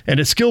up. And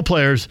as skill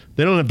players,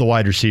 they don't have the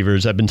wide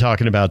receivers. I've been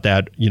talking about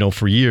that,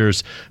 for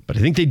years, but I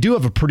think they do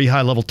have a pretty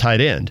high level tight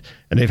end,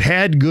 and they've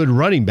had good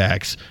running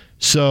backs.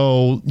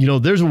 So,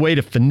 there's a way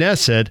to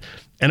finesse it.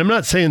 And I'm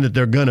not saying that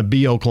they're going to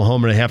be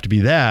Oklahoma, they have to be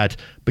that,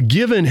 but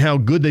given how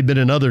good they've been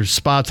in other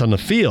spots on the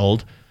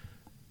field,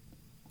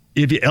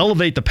 if you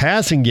elevate the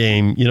passing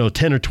game,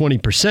 10 or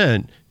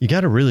 20%, you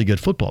got a really good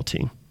football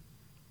team.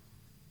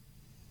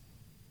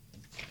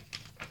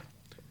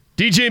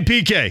 DJ and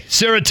PK,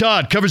 Sarah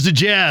Todd covers the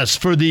Jazz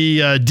for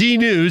the D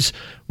News.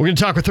 We're going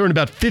to talk with her in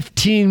about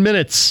 15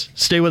 minutes.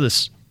 Stay with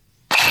us.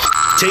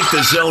 Take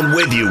the Zone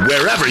with you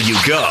wherever you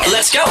go.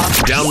 Let's go.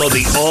 Download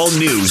the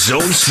all-new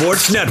Zone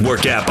Sports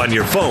Network app on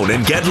your phone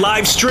and get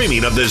live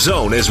streaming of the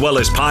Zone as well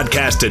as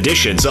podcast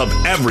editions of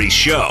every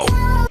show.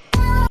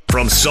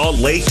 From Salt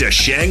Lake to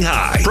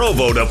Shanghai,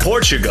 Provo to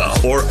Portugal,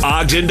 or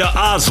Ogden to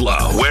Oslo,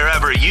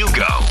 wherever you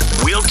go,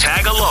 we'll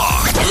tag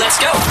along. Let's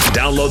go.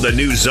 Download the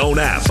new Zone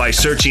app by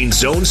searching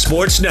Zone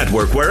Sports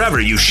Network wherever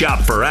you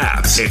shop for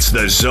apps. It's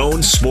the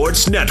Zone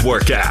Sports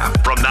Network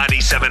app from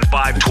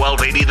 97.5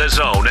 1280 The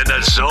Zone and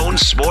the Zone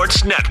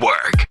Sports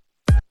Network.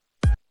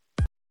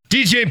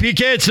 DJ and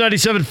PK, it's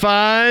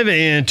 97.5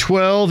 and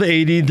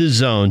 1280 The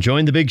Zone.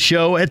 Join the big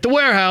show at the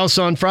Warehouse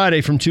on Friday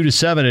from 2 to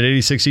 7 at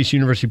 86 East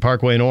University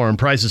Parkway in Orem.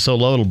 Price is so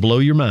low, it'll blow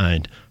your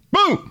mind.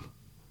 Boom!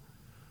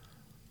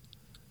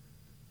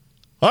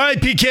 All right,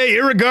 PK,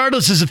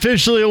 irregardless is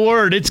officially a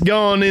word. It's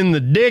gone in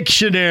the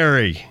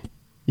dictionary.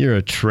 You're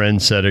a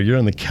trendsetter. You're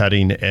on the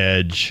cutting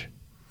edge.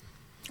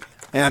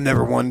 And I'm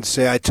never one to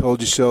say I told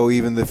you so,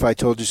 even if I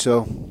told you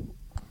so.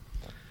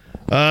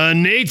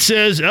 Nate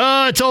says,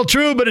 it's all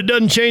true, but it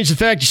doesn't change the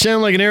fact you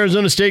sound like an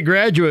Arizona State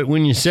graduate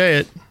when you say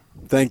it.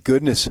 Thank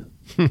goodness.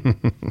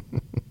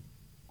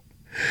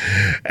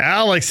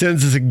 Alex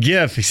sends us a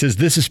GIF. He says,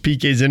 this is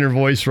PK's inner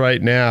voice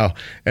right now.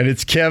 And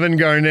it's Kevin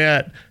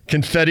Garnett,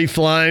 confetti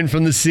flying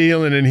from the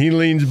ceiling, and he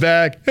leans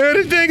back.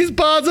 Anything is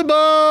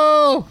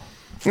possible!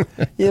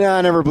 I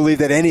never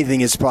believed that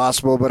anything is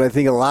possible, but I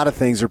think a lot of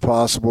things are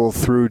possible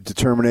through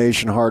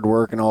determination, hard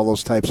work, and all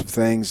those types of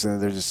things.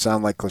 And they just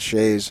sound like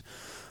cliches,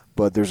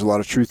 but there's a lot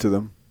of truth to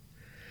them.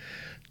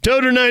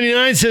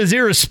 Toter99 says,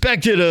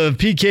 irrespective of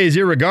PK's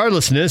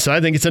irregardlessness, I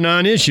think it's a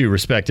non-issue,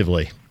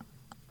 respectively.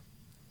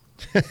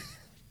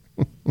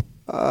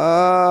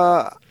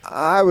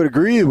 I would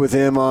agree with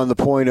him on the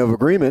point of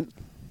agreement.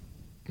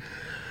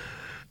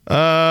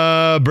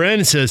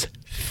 Brandon says,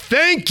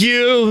 thank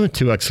you!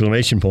 2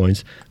 exclamation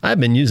points.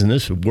 I've been using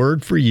this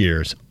word for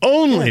years,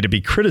 only to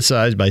be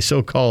criticized by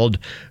so-called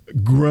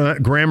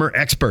grammar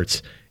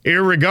experts.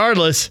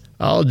 Irregardless,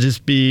 I'll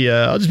just be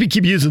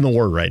keep using the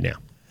word right now.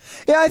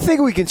 Yeah, I think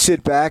we can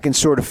sit back and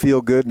sort of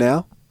feel good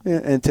now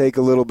and take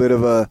a little bit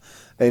of an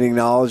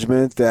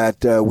acknowledgement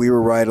that we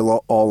were right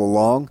all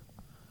along.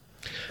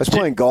 I was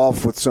playing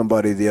golf with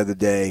somebody the other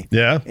day.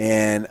 Yeah.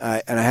 And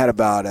I had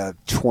about a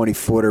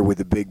 20-footer with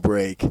a big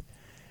break.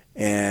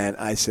 And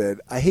I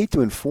said, I hate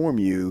to inform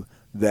you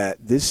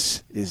that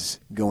this is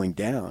going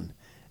down.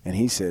 And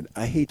he said,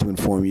 I hate to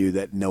inform you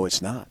that no,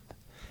 it's not.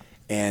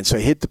 And so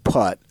I hit the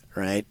putt,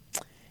 right?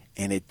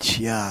 And it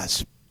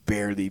just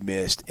barely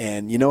missed.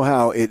 And you know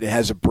how it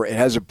has a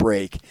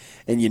break,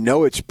 and you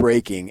know it's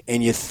breaking,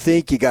 and you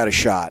think you got a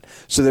shot.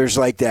 So there's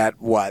like that,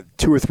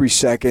 2 or 3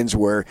 seconds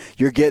where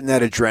you're getting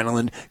that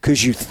adrenaline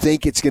because you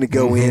think it's going to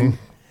go in.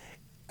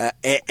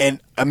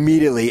 And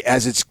immediately,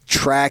 as it's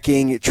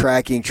tracking, I'm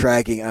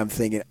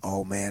thinking,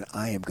 oh, man,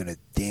 I am going to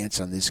dance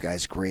on this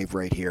guy's grave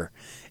right here.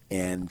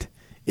 And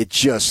it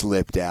just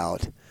slipped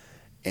out.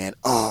 And,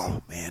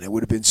 oh, man, it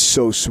would have been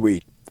so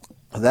sweet.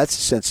 That's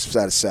a sense of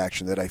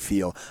satisfaction that I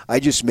feel. I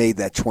just made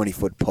that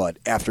 20-foot putt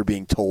after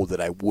being told that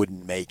I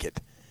wouldn't make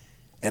it.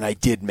 And I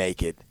did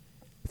make it,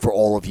 for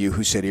all of you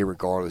who said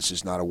irregardless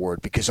is not a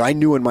word. Because I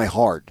knew in my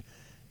heart,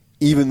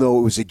 even though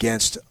it was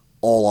against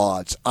all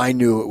odds, I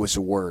knew it was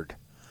a word.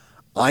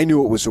 I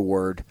knew it was a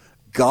word.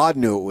 God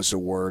knew it was a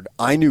word.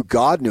 I knew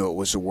God knew it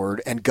was a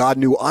word. And God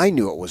knew I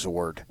knew it was a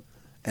word.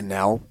 And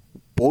now,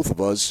 both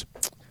of us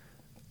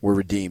were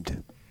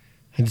redeemed.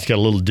 I just got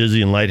a little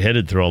dizzy and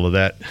lightheaded through all of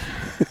that.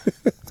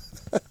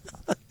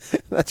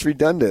 That's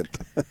redundant.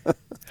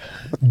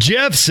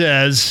 Jeff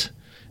says,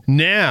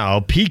 now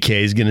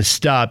PK is going to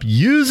stop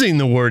using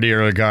the word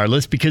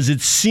irregardless because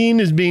it's seen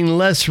as being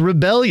less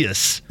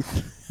rebellious.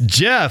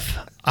 Jeff,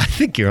 I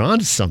think you're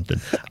onto something.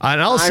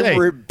 And I'll say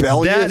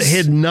rebellious? That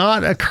had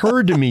not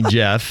occurred to me,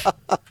 Jeff,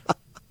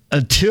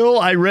 until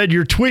I read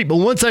your tweet. But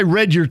once I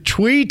read your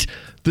tweet,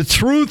 the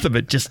truth of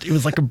it it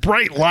was like a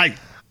bright light.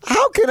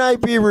 How can I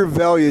be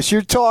rebellious?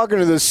 You're talking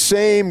to the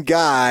same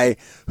guy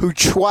who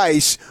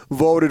twice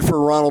voted for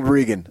Ronald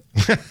Reagan.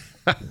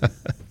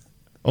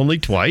 Only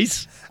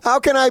twice? How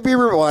can I be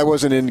rebellious? Well, I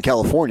wasn't in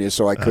California,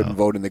 so I couldn't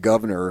vote in the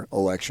governor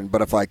election.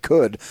 But if I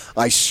could,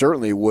 I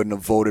certainly wouldn't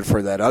have voted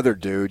for that other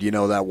dude. You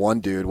know, that one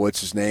dude.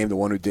 What's his name? The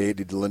one who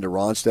dated Linda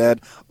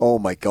Ronstadt? Oh,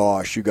 my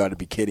gosh. You got to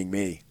be kidding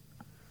me.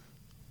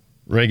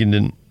 Reagan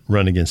didn't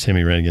run against him.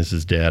 He ran against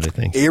his dad, I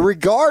think.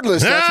 Irregardless.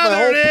 That's my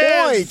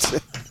whole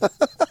point.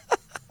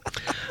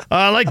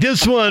 I like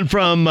this one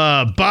from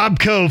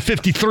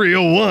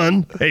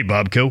Bobco5301. Hey,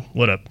 Bobco,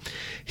 what up?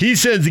 He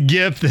sends a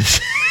gift.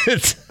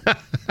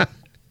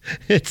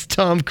 It's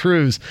Tom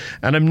Cruise,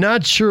 and I'm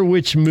not sure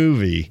which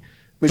movie.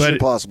 Mission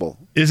Impossible.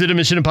 Is it a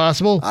Mission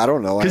Impossible? I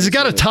don't know. Because it's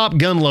got a Top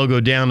Gun logo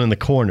down in the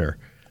corner.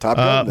 Top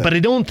Gun. But I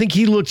don't think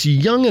he looks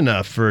young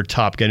enough for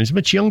Top Gun. He's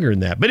much younger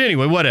than that. But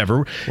anyway,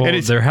 whatever. Well,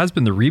 there has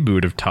been the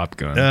reboot of Top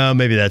Gun.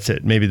 Maybe that's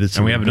it. Maybe that's.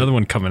 And we have another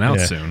one coming out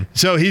soon.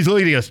 So he's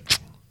looking at us.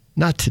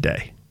 Not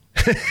today.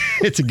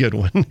 It's a good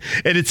one.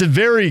 And it's a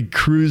very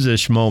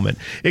Cruise-ish moment.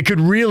 It could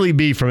really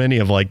be from any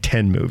of like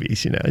 10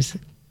 movies, you know.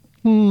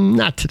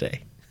 Not today.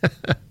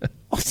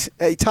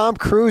 Hey, Tom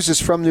Cruise is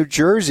from New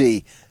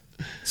Jersey.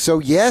 So,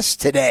 yes,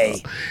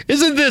 today.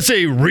 Isn't this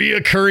a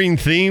reoccurring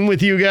theme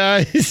with you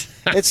guys?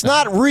 It's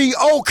not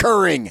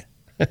reoccurring.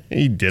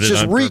 He did it's it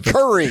just on purpose.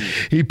 recurring.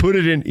 He put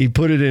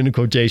it in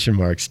quotation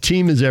marks.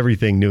 Team is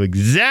everything. Knew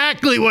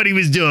exactly what he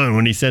was doing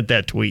when he sent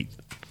that tweet.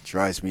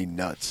 Drives me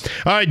nuts.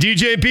 All right,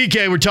 DJ and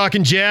PK, we're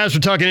talking Jazz.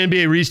 We're talking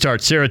NBA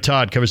restart. Sarah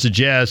Todd covers the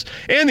Jazz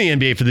and the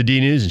NBA for the D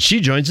News, and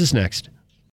she joins us next.